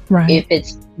magnitude, if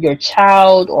it's your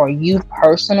child or you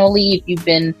personally, if you've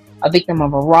been a victim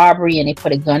of a robbery and they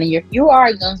put a gun in you are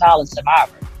a gun violence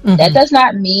survivor. That does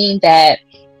not mean that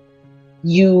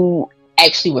you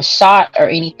actually was shot or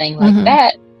anything like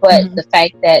that, but the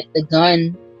fact that the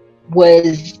gun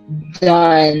was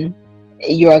done,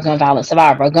 you're a gun violence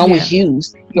survivor. A gun was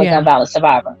used, you're a gun violence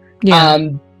survivor.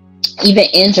 Even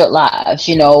injured lives,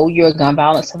 you're a gun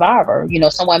violence survivor.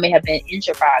 Someone may have been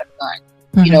injured by a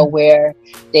gun, where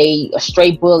a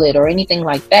stray bullet or anything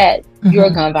like that, you're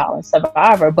a gun violence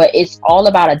survivor. But it's all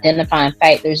about identifying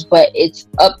factors, but it's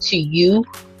up to you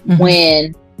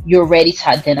when you're ready to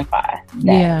identify that.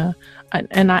 Yeah.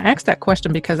 And I asked that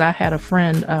question because I had a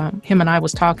friend, him and I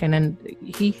was talking, and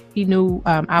he knew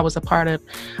I was a part of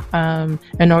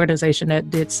an organization that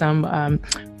did some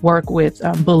work with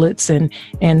bullets,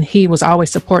 and he was always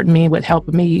supporting me with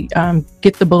helping me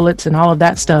get the bullets and all of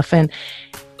that stuff. And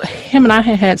him and I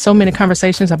had so many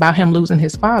conversations about him losing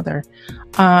his father.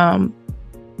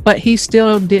 But he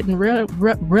still didn't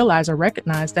realize or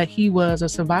recognize that he was a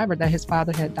survivor, that his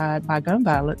father had died by gun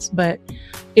violence. But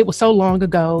it was so long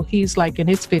ago. He's like in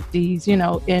his 50s,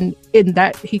 and in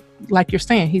that, he, like you're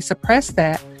saying, he suppressed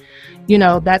that,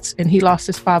 and he lost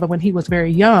his father when he was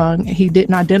very young. He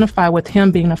didn't identify with him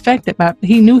being affected by,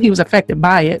 he knew he was affected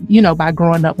by it, by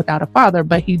growing up without a father,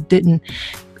 but he didn't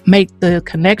make the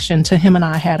connection to him. And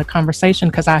I had a conversation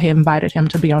because I had invited him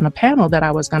to be on a panel that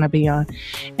I was going to be on.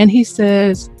 And he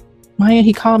says, Maya,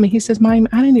 he called me. He says, Maya,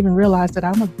 I didn't even realize that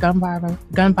I'm a gun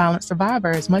violence survivor.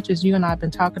 As much as you and I have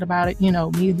been talking about it, me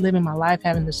living my life,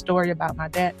 having the story about my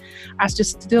dad, I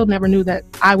just still never knew that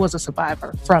I was a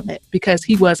survivor from it, because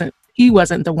he wasn't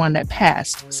the one that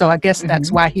passed. So I guess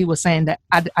that's why he was saying that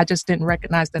I just didn't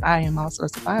recognize that I am also a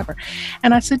survivor.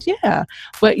 And I said, yeah,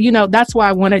 but that's why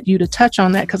I wanted you to touch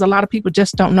on that, because a lot of people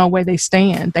just don't know where they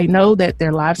stand. They know that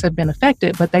their lives have been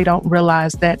affected, but they don't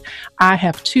realize that I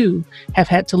have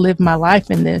had to live my life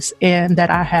in this, and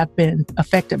that I have been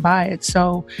affected by it.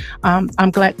 So I'm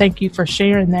glad. Thank you for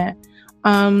sharing that.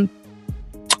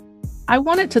 I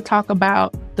wanted to talk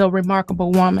about the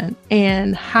Remarkable Woman,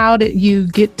 and how did you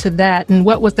get to that, and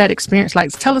what was that experience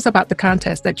like? Tell us about the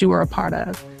contest that you were a part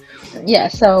of. Yeah,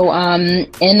 so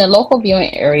in the local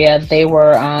viewing area, they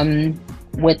were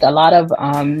with a lot of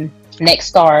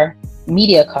Nexstar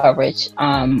media coverage.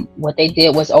 What they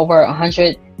did was over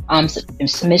 100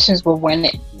 submissions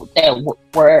that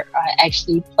were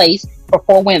actually placed for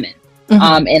 4 women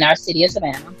in our city of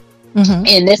Savannah.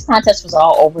 And this contest was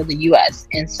all over the U.S.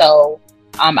 And so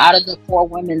out of the 4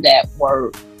 women that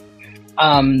were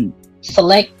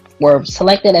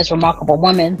selected as Remarkable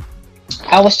Women,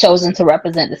 I was chosen to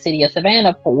represent the city of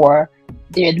Savannah for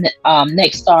their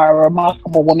Nexstar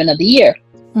Remarkable Woman of the Year.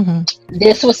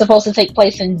 This was supposed to take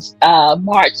place in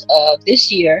March of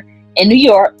this year in New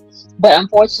York, but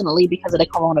unfortunately, because of the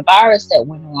coronavirus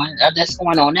that's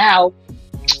going on now,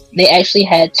 they actually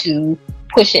had to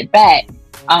push it back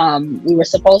it was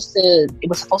supposed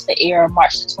to air on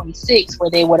March the 26th, where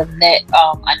they would have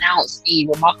announced the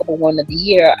Remarkable Woman of the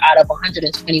Year out of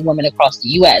 120 women across the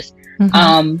U.S.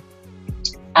 Mm-hmm.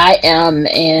 I am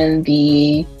in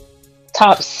the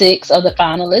top 6 of the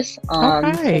finalists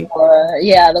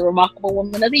for the Remarkable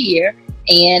Woman of the Year,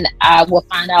 and I will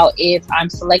find out if I'm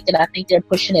selected. I think they're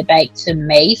pushing it back to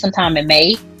May, sometime in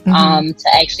May, to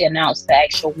actually announce the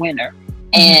actual winner.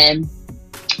 And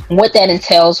what that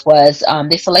entails was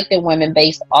they selected women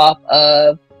based off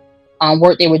of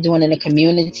work they were doing in the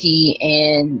community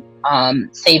and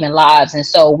saving lives. And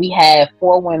so we had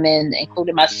 4 women,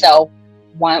 including myself.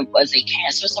 One was a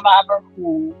cancer survivor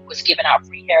who was giving out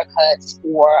free haircuts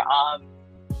for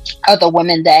other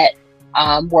women that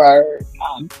were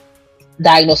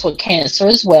diagnosed with cancer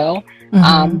as well.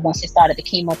 Once they started the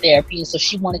chemotherapy. And so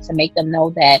she wanted to make them know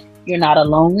that you're not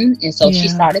alone. And so she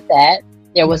started that.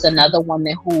 There was another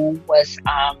woman who was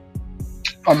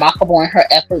remarkable in her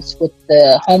efforts with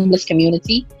the homeless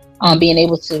community, being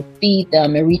able to feed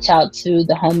them and reach out to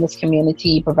the homeless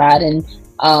community, providing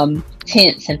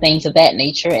tents and things of that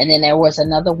nature. And then there was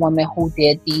another woman who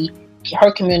did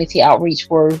her community outreach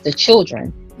for the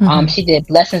children. She did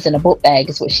blessings in a book bag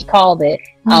is what she called it,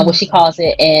 what she calls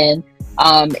it. And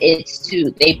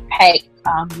they pack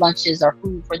lunches or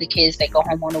food for the kids that go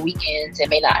home on the weekends and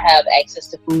may not have access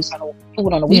to food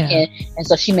on the weekend. And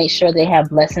so she makes sure they have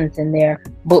blessings in their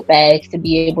book bags to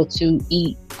be able to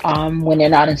eat when they're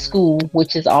not in school,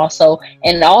 which is also,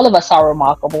 and all of us are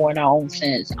remarkable in our own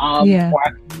sense for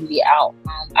our community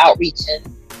outreach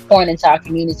and pouring into our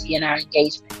community and our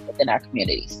engagement within our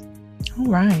communities. All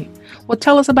right. Well,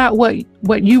 tell us about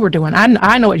what you were doing.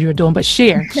 I know what you were doing, but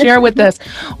share with us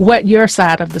what your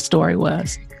side of the story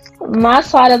was. My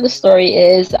side of the story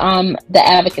is the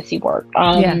advocacy work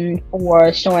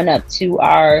for showing up to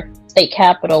our state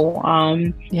capitol,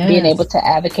 being able to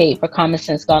advocate for common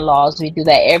sense gun laws. We do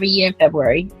that every year in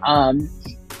February, and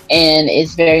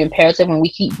it's very imperative, and we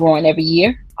keep growing every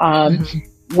year.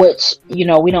 Which, we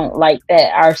don't like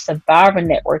that our survivor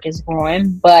network is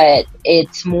growing, but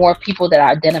it's more people that are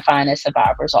identifying as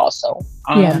survivors also.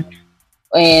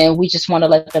 And we just want to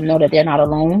let them know that they're not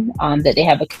alone, that they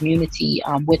have a community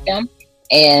with them.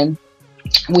 And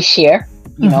we share,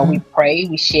 we pray,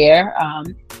 we share,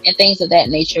 and things of that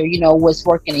nature. What's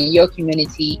working in your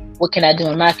community, what can I do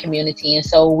in my community? And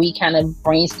so we kind of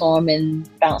brainstorm and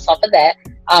bounce off of that.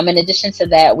 In addition to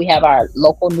that, we have our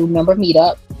local new member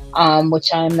meetup,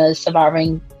 which I'm a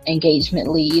survivor engagement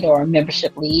lead or a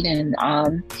membership lead. And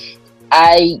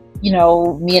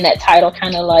me and that title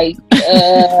kind of like,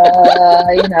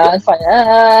 it's like,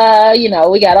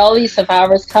 we got all these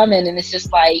survivors coming, and it's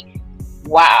just like,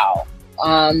 wow.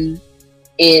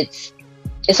 It's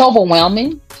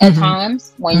overwhelming at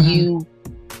times when you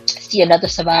see another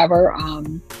survivor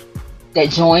that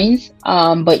joins,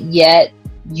 but yet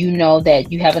that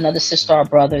you have another sister or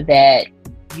brother that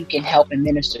you can help and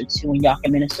minister to, and y'all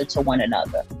can minister to one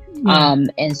another.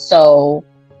 And so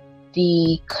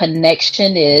the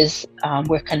connection is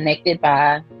we're connected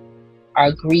by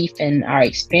our grief and our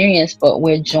experience, but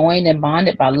we're joined and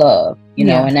bonded by love,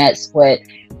 and that's what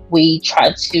we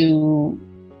try to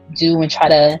do and try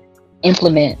to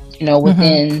implement,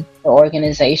 within the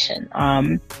organization.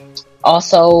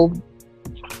 Also,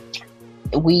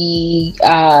 we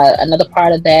another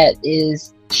part of that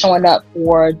is showing up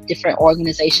for different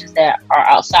organizations that are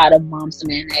outside of Moms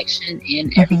Demand Action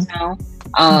in every town,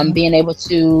 being able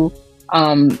to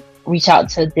reach out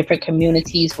to different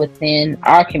communities within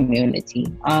our community,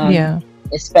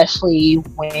 especially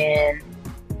when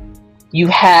you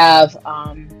have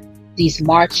these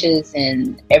marches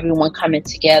and everyone coming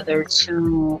together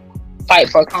to fight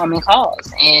for a common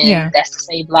cause, and that's to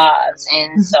save lives.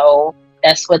 And so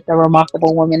that's what the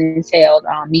Remarkable Woman entailed.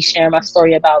 Me sharing my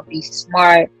story about Be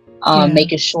Smart,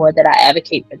 making sure that I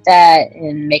advocate for that,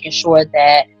 and making sure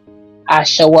that I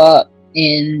show up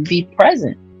and be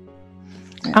present.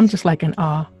 I'm just like in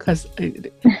awe, because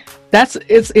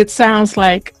it sounds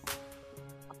like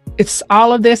it's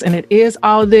all of this, and it is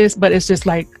all of this, but it's just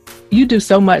like you do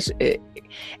so much.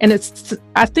 And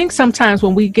I think sometimes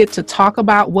when we get to talk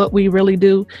about what we really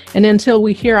do, and until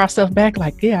we hear ourselves back,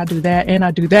 like, I do that, and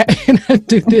I do that, and I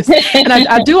do this, and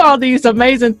I do all these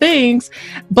amazing things,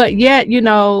 but yet, we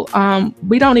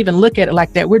don't even look at it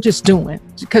like that. We're just doing,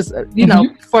 because,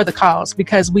 for the cause,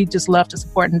 because we just love to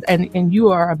support, and you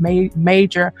are a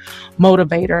major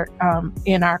motivator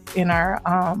in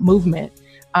our movement,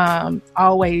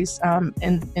 always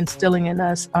instilling in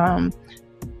us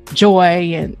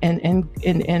Joy,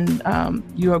 and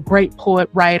you're a great poet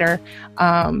writer,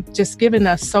 just giving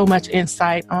us so much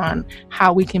insight on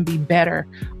how we can be better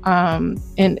and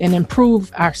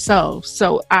improve ourselves.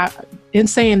 So in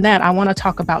saying that, I want to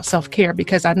talk about self-care,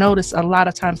 because I notice a lot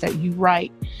of times that you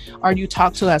write or you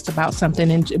talk to us about something,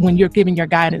 and when you're giving your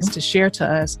guidance to share to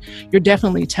us, you're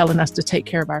definitely telling us to take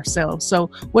care of ourselves. So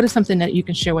what is something that you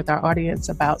can share with our audience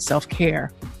about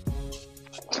self-care?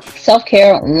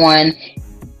 Self-care on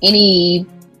any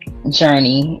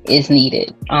journey is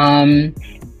needed.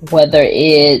 Whether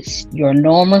it's your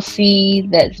normalcy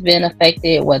that's been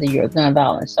affected, whether you're a gun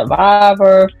violence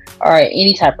survivor or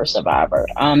any type of survivor,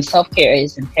 self-care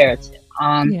is imperative.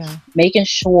 Making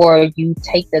sure you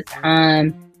take the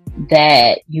time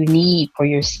that you need for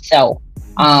yourself,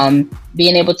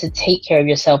 being able to take care of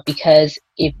yourself, because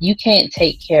if you can't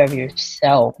take care of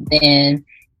yourself, then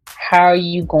how are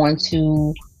you going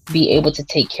to be able to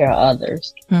take care of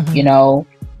others? You know,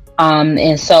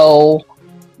 and so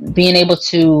being able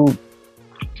to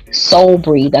soul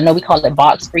breathe. I know we call it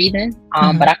box breathing,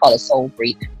 but I call it soul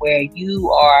breathing, where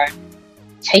you are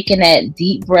taking that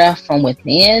deep breath from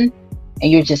within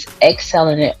and you're just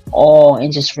exhaling it all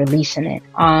and just releasing it.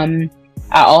 I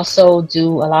also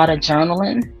do a lot of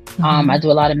journaling. I do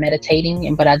a lot of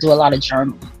meditating, but I do a lot of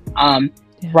journaling.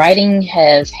 Writing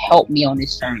has helped me on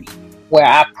this journey, where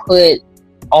I put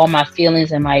all my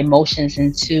feelings and my emotions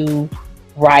into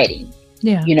writing.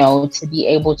 You know, to be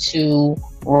able to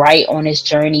write on this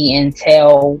journey and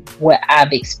tell what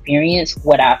I've experienced,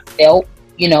 what I felt,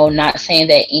 you know, not saying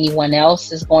that anyone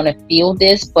else is going to feel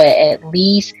this, but at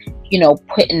least, you know,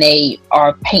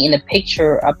 painting a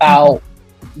picture about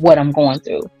what I'm going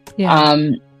through.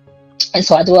 And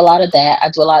so I do a lot of that.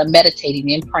 I do a lot of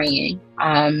meditating and praying.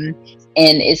 And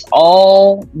it's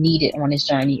all needed on this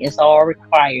journey. It's all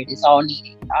required. It's all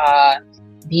needed.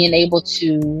 Being able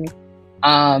to,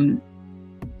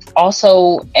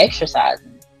 also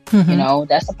exercising, you know,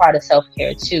 that's a part of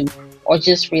self-care too, or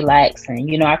just relaxing.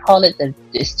 You know, I call it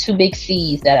there's two big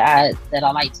C's that I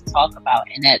like to talk about,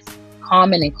 and that's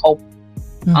calming and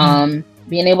coping.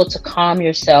 Being able to calm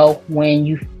yourself when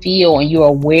you feel and you're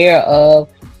aware of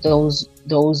those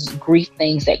grief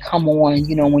things that come on.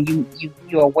 You know, when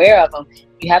you're aware of them,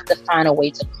 you have to find a way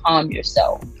to calm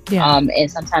yourself. And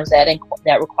sometimes that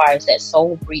requires that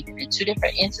soul breathing in two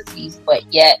different entities, but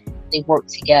yet they work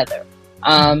together.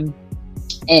 And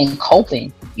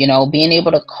coping, you know, being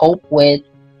able to cope with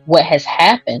what has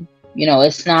happened. You know,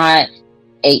 it's not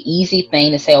a easy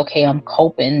thing to say, okay, I'm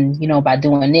coping, you know, by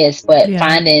doing this, but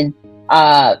finding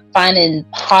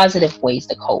positive ways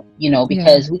to cope, you know,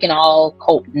 because we can all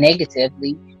cope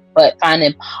negatively, but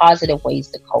finding positive ways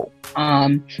to cope.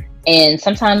 And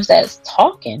sometimes that's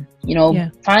talking, you know,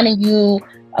 finding you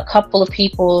a couple of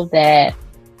people that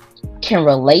can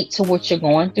relate to what you're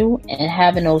going through and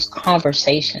having those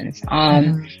conversations.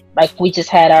 Like we just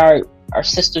had our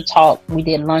sister talk. We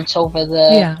did lunch over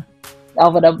the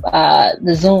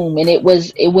Zoom, and it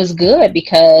was good,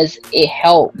 because it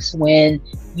helps when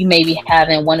you may be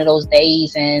having one of those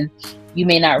days and you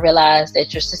may not realize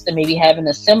that your sister may be having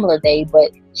a similar day,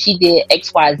 but she did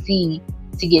XYZ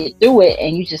to get through it,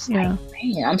 and you just like,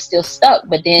 man, I'm still stuck.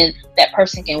 But then that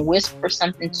person can whisper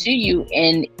something to you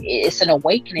and it's an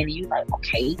awakening, and you like,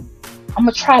 okay, I'm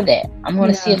gonna try that. I'm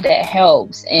gonna see if that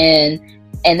helps. And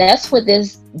that's what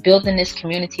building this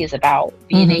community is about,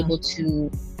 being able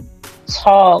to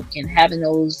talk and having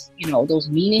those, you know, those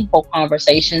meaningful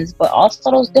conversations, but also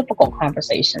those difficult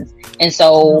conversations. And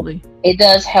so it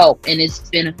does help, and it's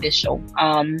beneficial.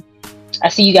 I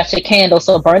see you got your candles,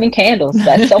 so burning candles,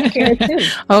 that's self-care too.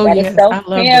 That is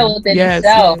self-care within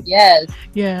itself.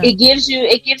 It gives you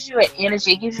an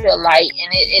energy, it gives you a light,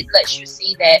 and it lets you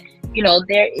see that, you know,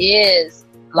 there is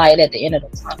light at the end of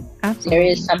the tunnel. There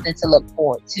is something to look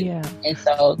forward to. And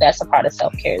so that's a part of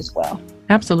self-care as well.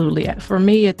 Absolutely. For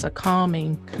me, it's a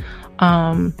calming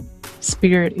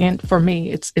spirit, and for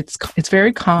me, it's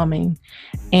very calming.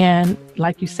 And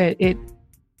like you said, it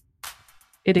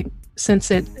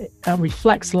since it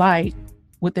reflects light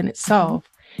within itself,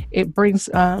 it brings.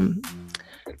 I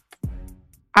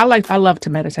love to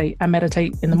meditate. I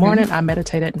meditate in the morning. I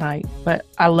meditate at night, but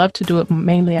I love to do it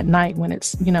mainly at night when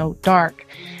it's, you know, dark.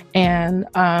 And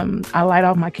I light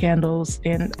off my candles,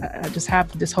 and I just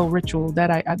have this whole ritual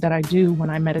that I do when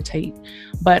I meditate.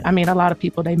 But I mean, a lot of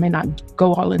people, they may not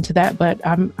go all into that, but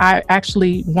I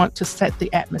actually want to set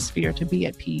the atmosphere to be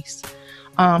at peace.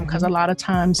 Because a lot of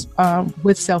times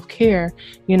with self-care,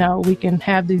 you know, we can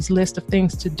have these lists of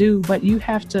things to do, but you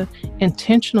have to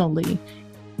intentionally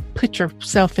put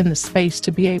yourself in the space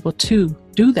to be able to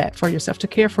do that for yourself, to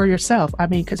care for yourself. I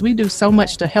mean, because we do so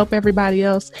much to help everybody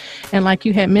else. And like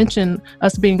you had mentioned,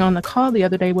 us being on the call the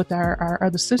other day with our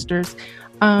other sisters,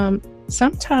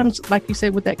 sometimes, like you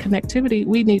said, with that connectivity,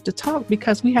 we need to talk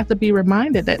because we have to be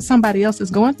reminded that somebody else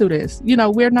is going through this. You know,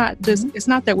 we're not just, it's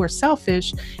not that we're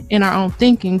selfish in our own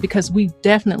thinking, because we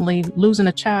definitely, losing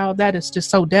a child, that is just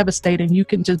so devastating. You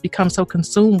can just become so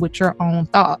consumed with your own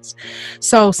thoughts.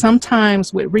 So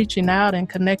sometimes with reaching out and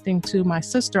connecting to my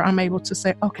sister, I'm able to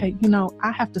say, okay, you know,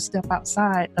 I have to step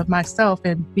outside of myself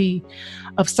and be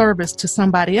of service to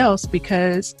somebody else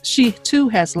because she too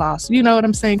has lost. You know what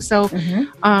I'm saying? So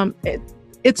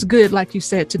it's good, like you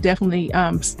said, to definitely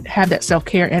have that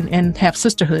self-care and have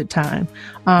sisterhood time.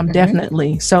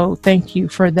 Definitely. So thank you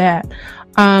for that.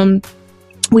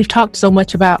 We've talked so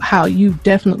much about how you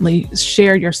definitely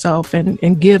share yourself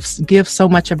and give so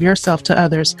much of yourself to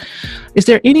others. Is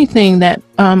there anything that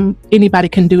anybody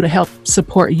can do to help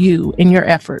support you in your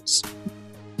efforts?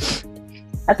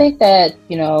 I think that,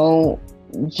 you know,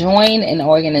 join an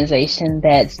organization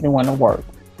that's doing the work.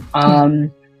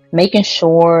 Making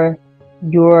sure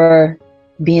you're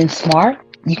being smart.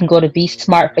 You can go to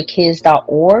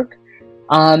besmartforkids.org.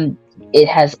 It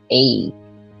has a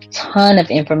ton of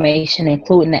information,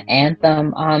 including the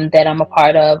anthem that I'm a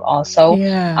part of also.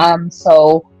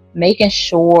 So making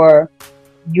sure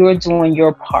you're doing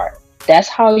your part. That's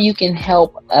how you can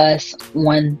help us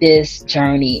on this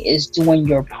journey, is doing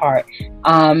your part.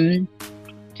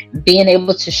 Being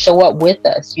able to show up with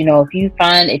us. You know,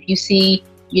 if you see,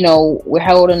 you know, we're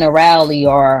holding a rally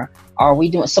or are we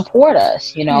doing, support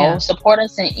us, you know, support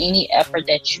us in any effort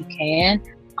that you can.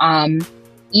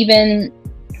 Even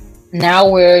now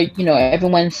we're, you know,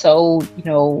 everyone's so, you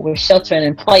know, we're sheltering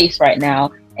in place right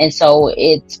now. And so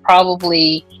it's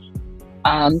probably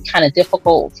kind of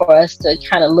difficult for us to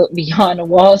kind of look beyond the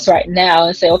walls right now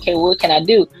and say, okay, what can I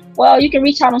do? Well, you can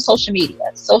reach out on social media.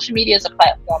 Social media is a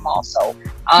platform also.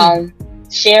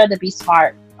 Share the Be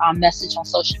Smart message on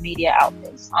social media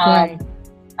outlets.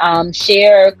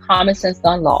 Share common sense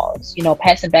gun laws, you know,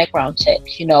 passing background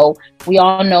checks. You know, we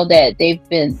all know that they've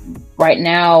been, right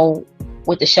now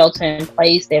with the shelter in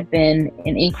place, there've been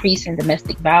an increase in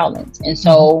domestic violence. And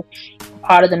so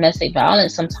part of domestic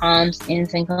violence sometimes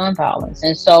ends in gun violence.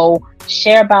 And so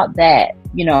share about that,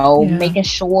 you know, making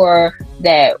sure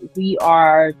that we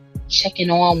are checking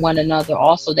on one another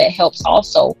also. That helps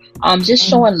also. Just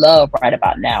showing love right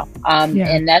about now.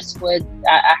 And that's what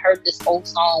I heard this old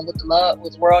song with the love,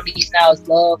 with the world needs now is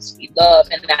love, sweet love.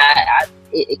 And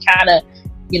it kind of,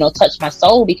 you know, touched my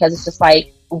soul, because it's just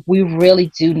like, we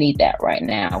really do need that right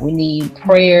now. We need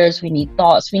prayers, we need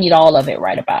thoughts, we need all of it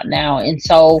right about now. And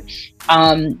so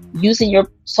using your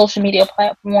social media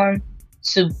platform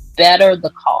to better the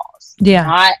cause,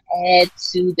 not add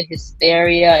to the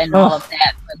hysteria and all of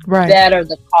that, but better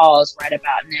the cause right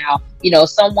about now. You know,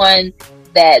 someone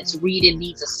that's reading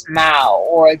needs a smile,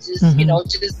 or just, you know,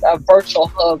 just a virtual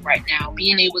hug right now.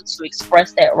 Being able to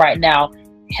express that right now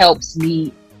helps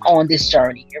me on this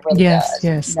journey. It really does.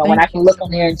 Yes. You know, when I can look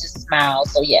on there and just smile.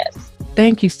 So yes.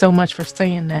 Thank you so much for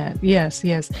saying that. Yes.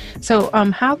 So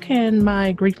how can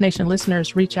my Grief Nation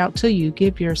listeners reach out to you?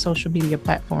 Give your social media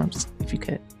platforms, if you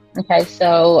could. Okay,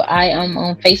 so I am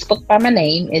on Facebook by my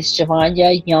name. It's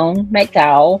Javanya Young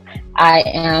McDowell. I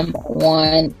am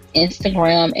on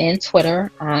Instagram and Twitter.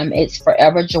 It's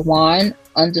Forever Jawan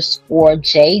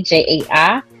 _J,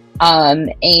 Jai.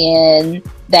 And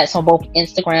that's on both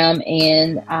Instagram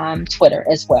and Twitter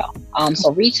as well.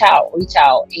 So reach out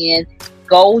and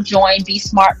go join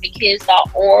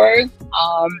besmartforkids.org and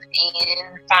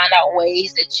find out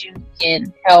ways that you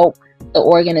can help the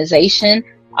organization,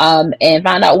 and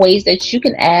find out ways that you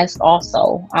can ask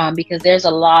also, because there's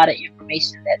a lot of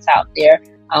information that's out there.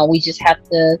 We just have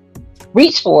to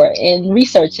reach for it and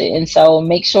research it. And so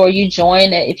make sure you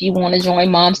join. If you want to join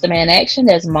Moms Demand Action,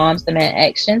 there's Moms Demand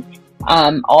Action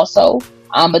also.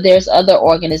 But there's other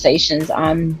organizations,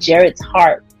 Jared's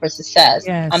Heart for Success,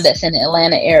 that's in the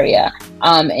Atlanta area,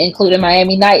 including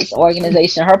Miami Nights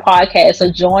organization, her podcast.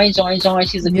 So join.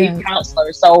 She's a grief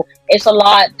counselor. So it's a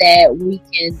lot that we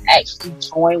can actually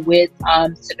join with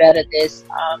to better this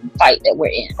fight that we're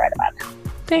in right about now.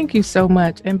 Thank you so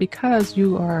much. And because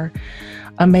you are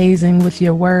amazing with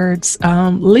your words,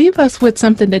 leave us with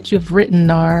something that you've written,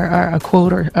 or a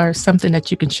quote, or something that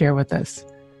you can share with us.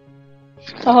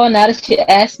 Oh, now that you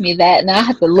asked me that, now I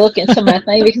have to look into my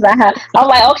thing, because I'm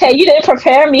like, okay, you didn't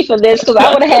prepare me for this, because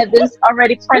I would have had this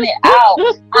already printed out.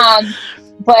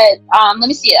 But let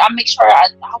me see it. I'll make sure. I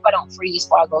hope I don't freeze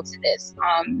before I go to this.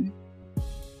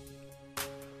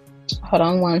 Hold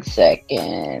on one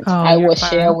second. I will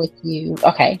share with you.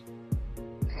 Okay.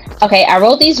 Okay, I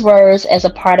wrote these words as a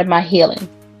part of my healing.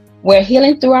 We're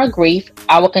healing through our grief.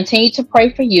 I will continue to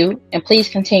pray for you, and please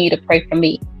continue to pray for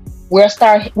me. We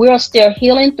are still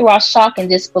healing through our shock and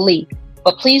disbelief,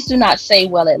 but please do not say,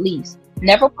 well, at least.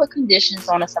 Never put conditions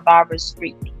on a survivor's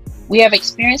grief. We have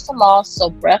experienced a loss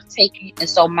so breathtaking and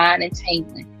so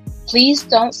mind-entangling. Please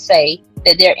don't say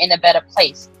that they're in a better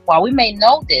place. While we may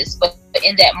know this, but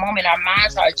in that moment, our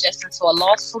minds are adjusting to a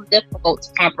loss so difficult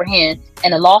to comprehend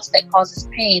and a loss that causes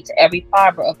pain to every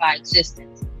fiber of our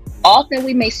existence. Often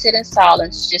we may sit in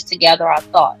silence just to gather our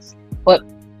thoughts, but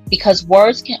because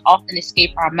words can often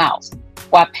escape our mouths.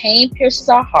 While pain pierces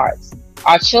our hearts,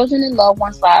 our children and loved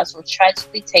ones' lives were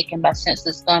tragically taken by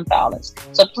senseless gun violence.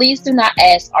 So please do not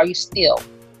ask, are you still?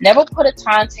 Never put a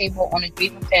timetable on a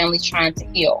grieving family trying to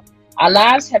heal. Our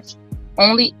lives have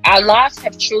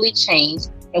truly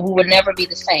changed, and we will never be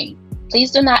the same.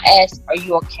 Please do not ask, are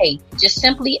you okay? Just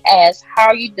simply ask, how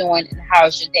are you doing and how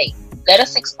is your day? Let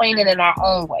us explain it in our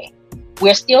own way.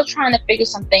 We're still trying to figure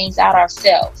some things out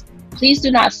ourselves. Please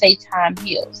do not say time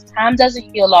heals. Time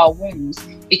doesn't heal all wounds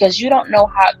because you don't know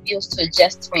how it feels to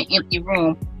adjust to an empty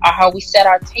room or how we set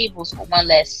our tables for one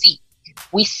last seat.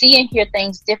 We see and hear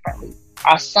things differently.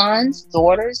 Our sons,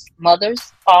 daughters,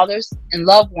 mothers, fathers, and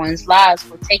loved ones' lives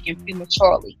were taken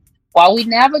prematurely. While we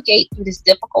navigate through this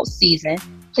difficult season,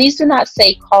 please do not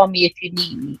say, call me if you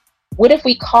need me. What if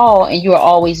we call and you are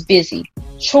always busy?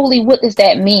 Truly, what does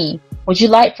that mean? Would you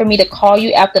like for me to call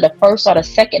you after the first or the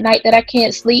second night that I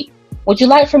can't sleep? Would you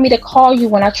like for me to call you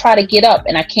when I try to get up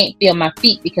and I can't feel my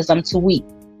feet because I'm too weak?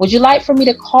 Would you like for me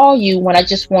to call you when I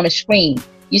just want to scream?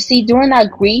 You see, during our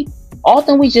grief,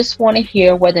 often we just want to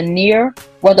hear, whether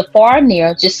far or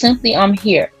near, just simply, I'm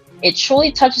here. It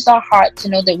truly touches our heart to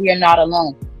know that we are not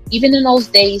alone, even in those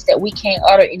days that we can't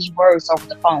utter any words over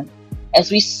the phone.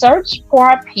 As we search for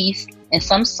our peace and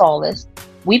some solace,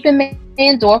 weeping may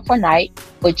endure for night,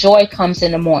 but joy comes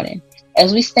in the morning.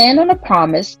 As we stand on a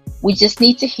promise, we just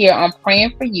need to hear, I'm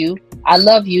praying for you, I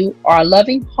love you, or a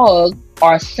loving hug,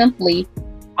 or simply,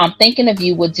 I'm thinking of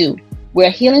you will do.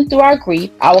 We're healing through our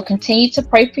grief. I will continue to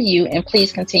pray for you, and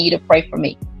please continue to pray for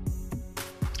me.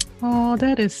 Oh,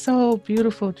 that is so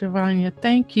beautiful, Javonya.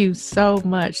 Thank you so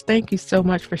much. Thank you so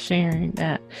much for sharing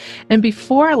that. And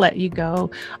before I let you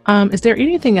go, is there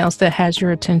anything else that has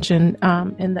your attention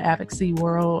in the advocacy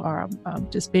world, or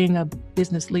just being a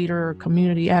business leader or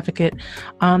community advocate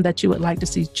that you would like to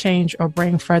see change or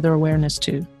bring further awareness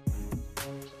to?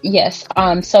 Yes.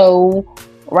 So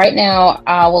right now,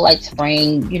 I would like to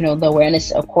bring, the awareness,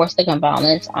 of course, the gun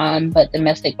violence, but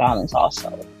domestic violence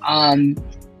also.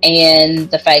 And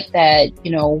the fact that,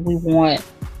 we want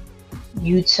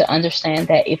you to understand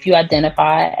that if you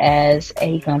identify as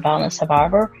a gun violence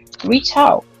survivor, reach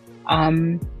out.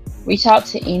 Reach out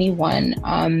to anyone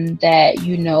that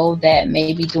you know that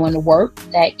may be doing the work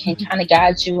that can kind of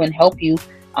guide you and help you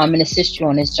and assist you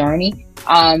on this journey.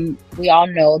 We all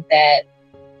know that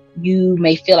you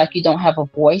may feel like you don't have a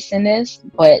voice in this,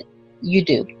 but you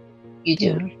do. You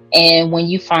do. Yeah. And when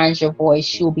you find your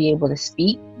voice, you'll be able to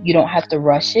speak. You don't have to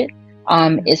rush it.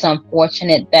 It's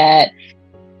unfortunate that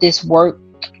this work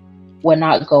will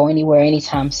not go anywhere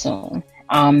anytime soon.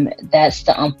 That's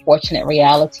the unfortunate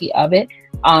reality of it.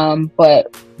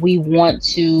 But we want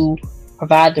to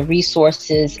provide the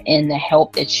resources and the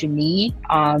help that you need.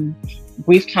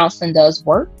 Grief counseling does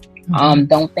work.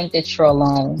 Don't think that you're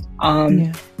alone.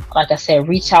 Like I said,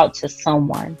 reach out to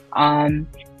someone.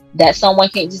 That someone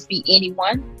can't just be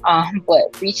anyone,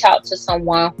 but reach out to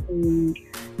someone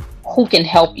who can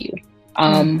help you,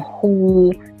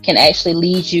 who can actually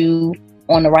lead you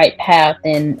on the right path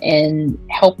and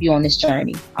help you on this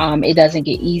journey. It doesn't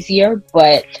get easier,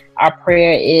 but our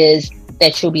prayer is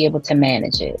that you'll be able to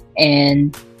manage it.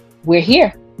 And we're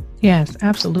here. Yes,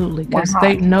 absolutely. Because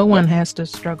no one has to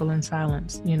struggle in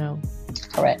silence,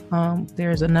 Correct.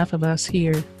 There's enough of us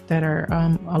here that are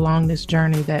along this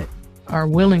journey that are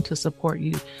willing to support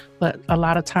you. But a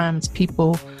lot of times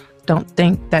people don't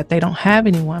think that they don't have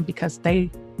anyone because they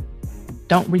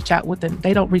don't reach out with them.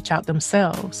 They don't reach out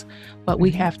themselves. But we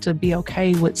have to be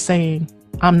okay with saying,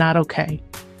 I'm not okay.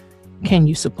 Can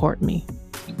you support me?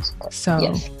 So,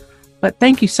 yes. But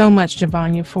thank you so much,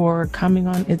 Javonya, for coming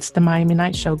on It's the Miami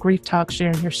Night Show Grief Talk,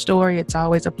 sharing your story. It's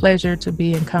always a pleasure to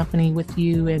be in company with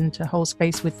you and to hold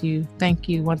space with you. Thank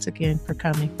you once again for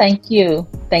coming. Thank you.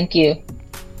 Thank you.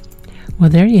 Well,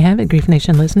 there you have it, Grief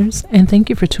Nation listeners, and thank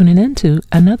you for tuning in to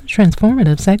another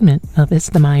transformative segment of It's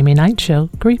the Miami Night Show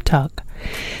Grief Talk.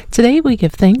 Today we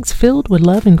give thanks filled with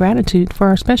love and gratitude for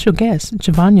our special guest,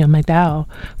 Javanya McDowell,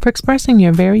 for expressing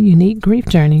your very unique grief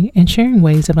journey and sharing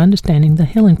ways of understanding the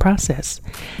healing process.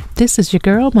 This is your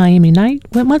girl, Miami Knight,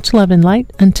 with much love and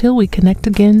light until we connect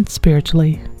again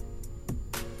spiritually.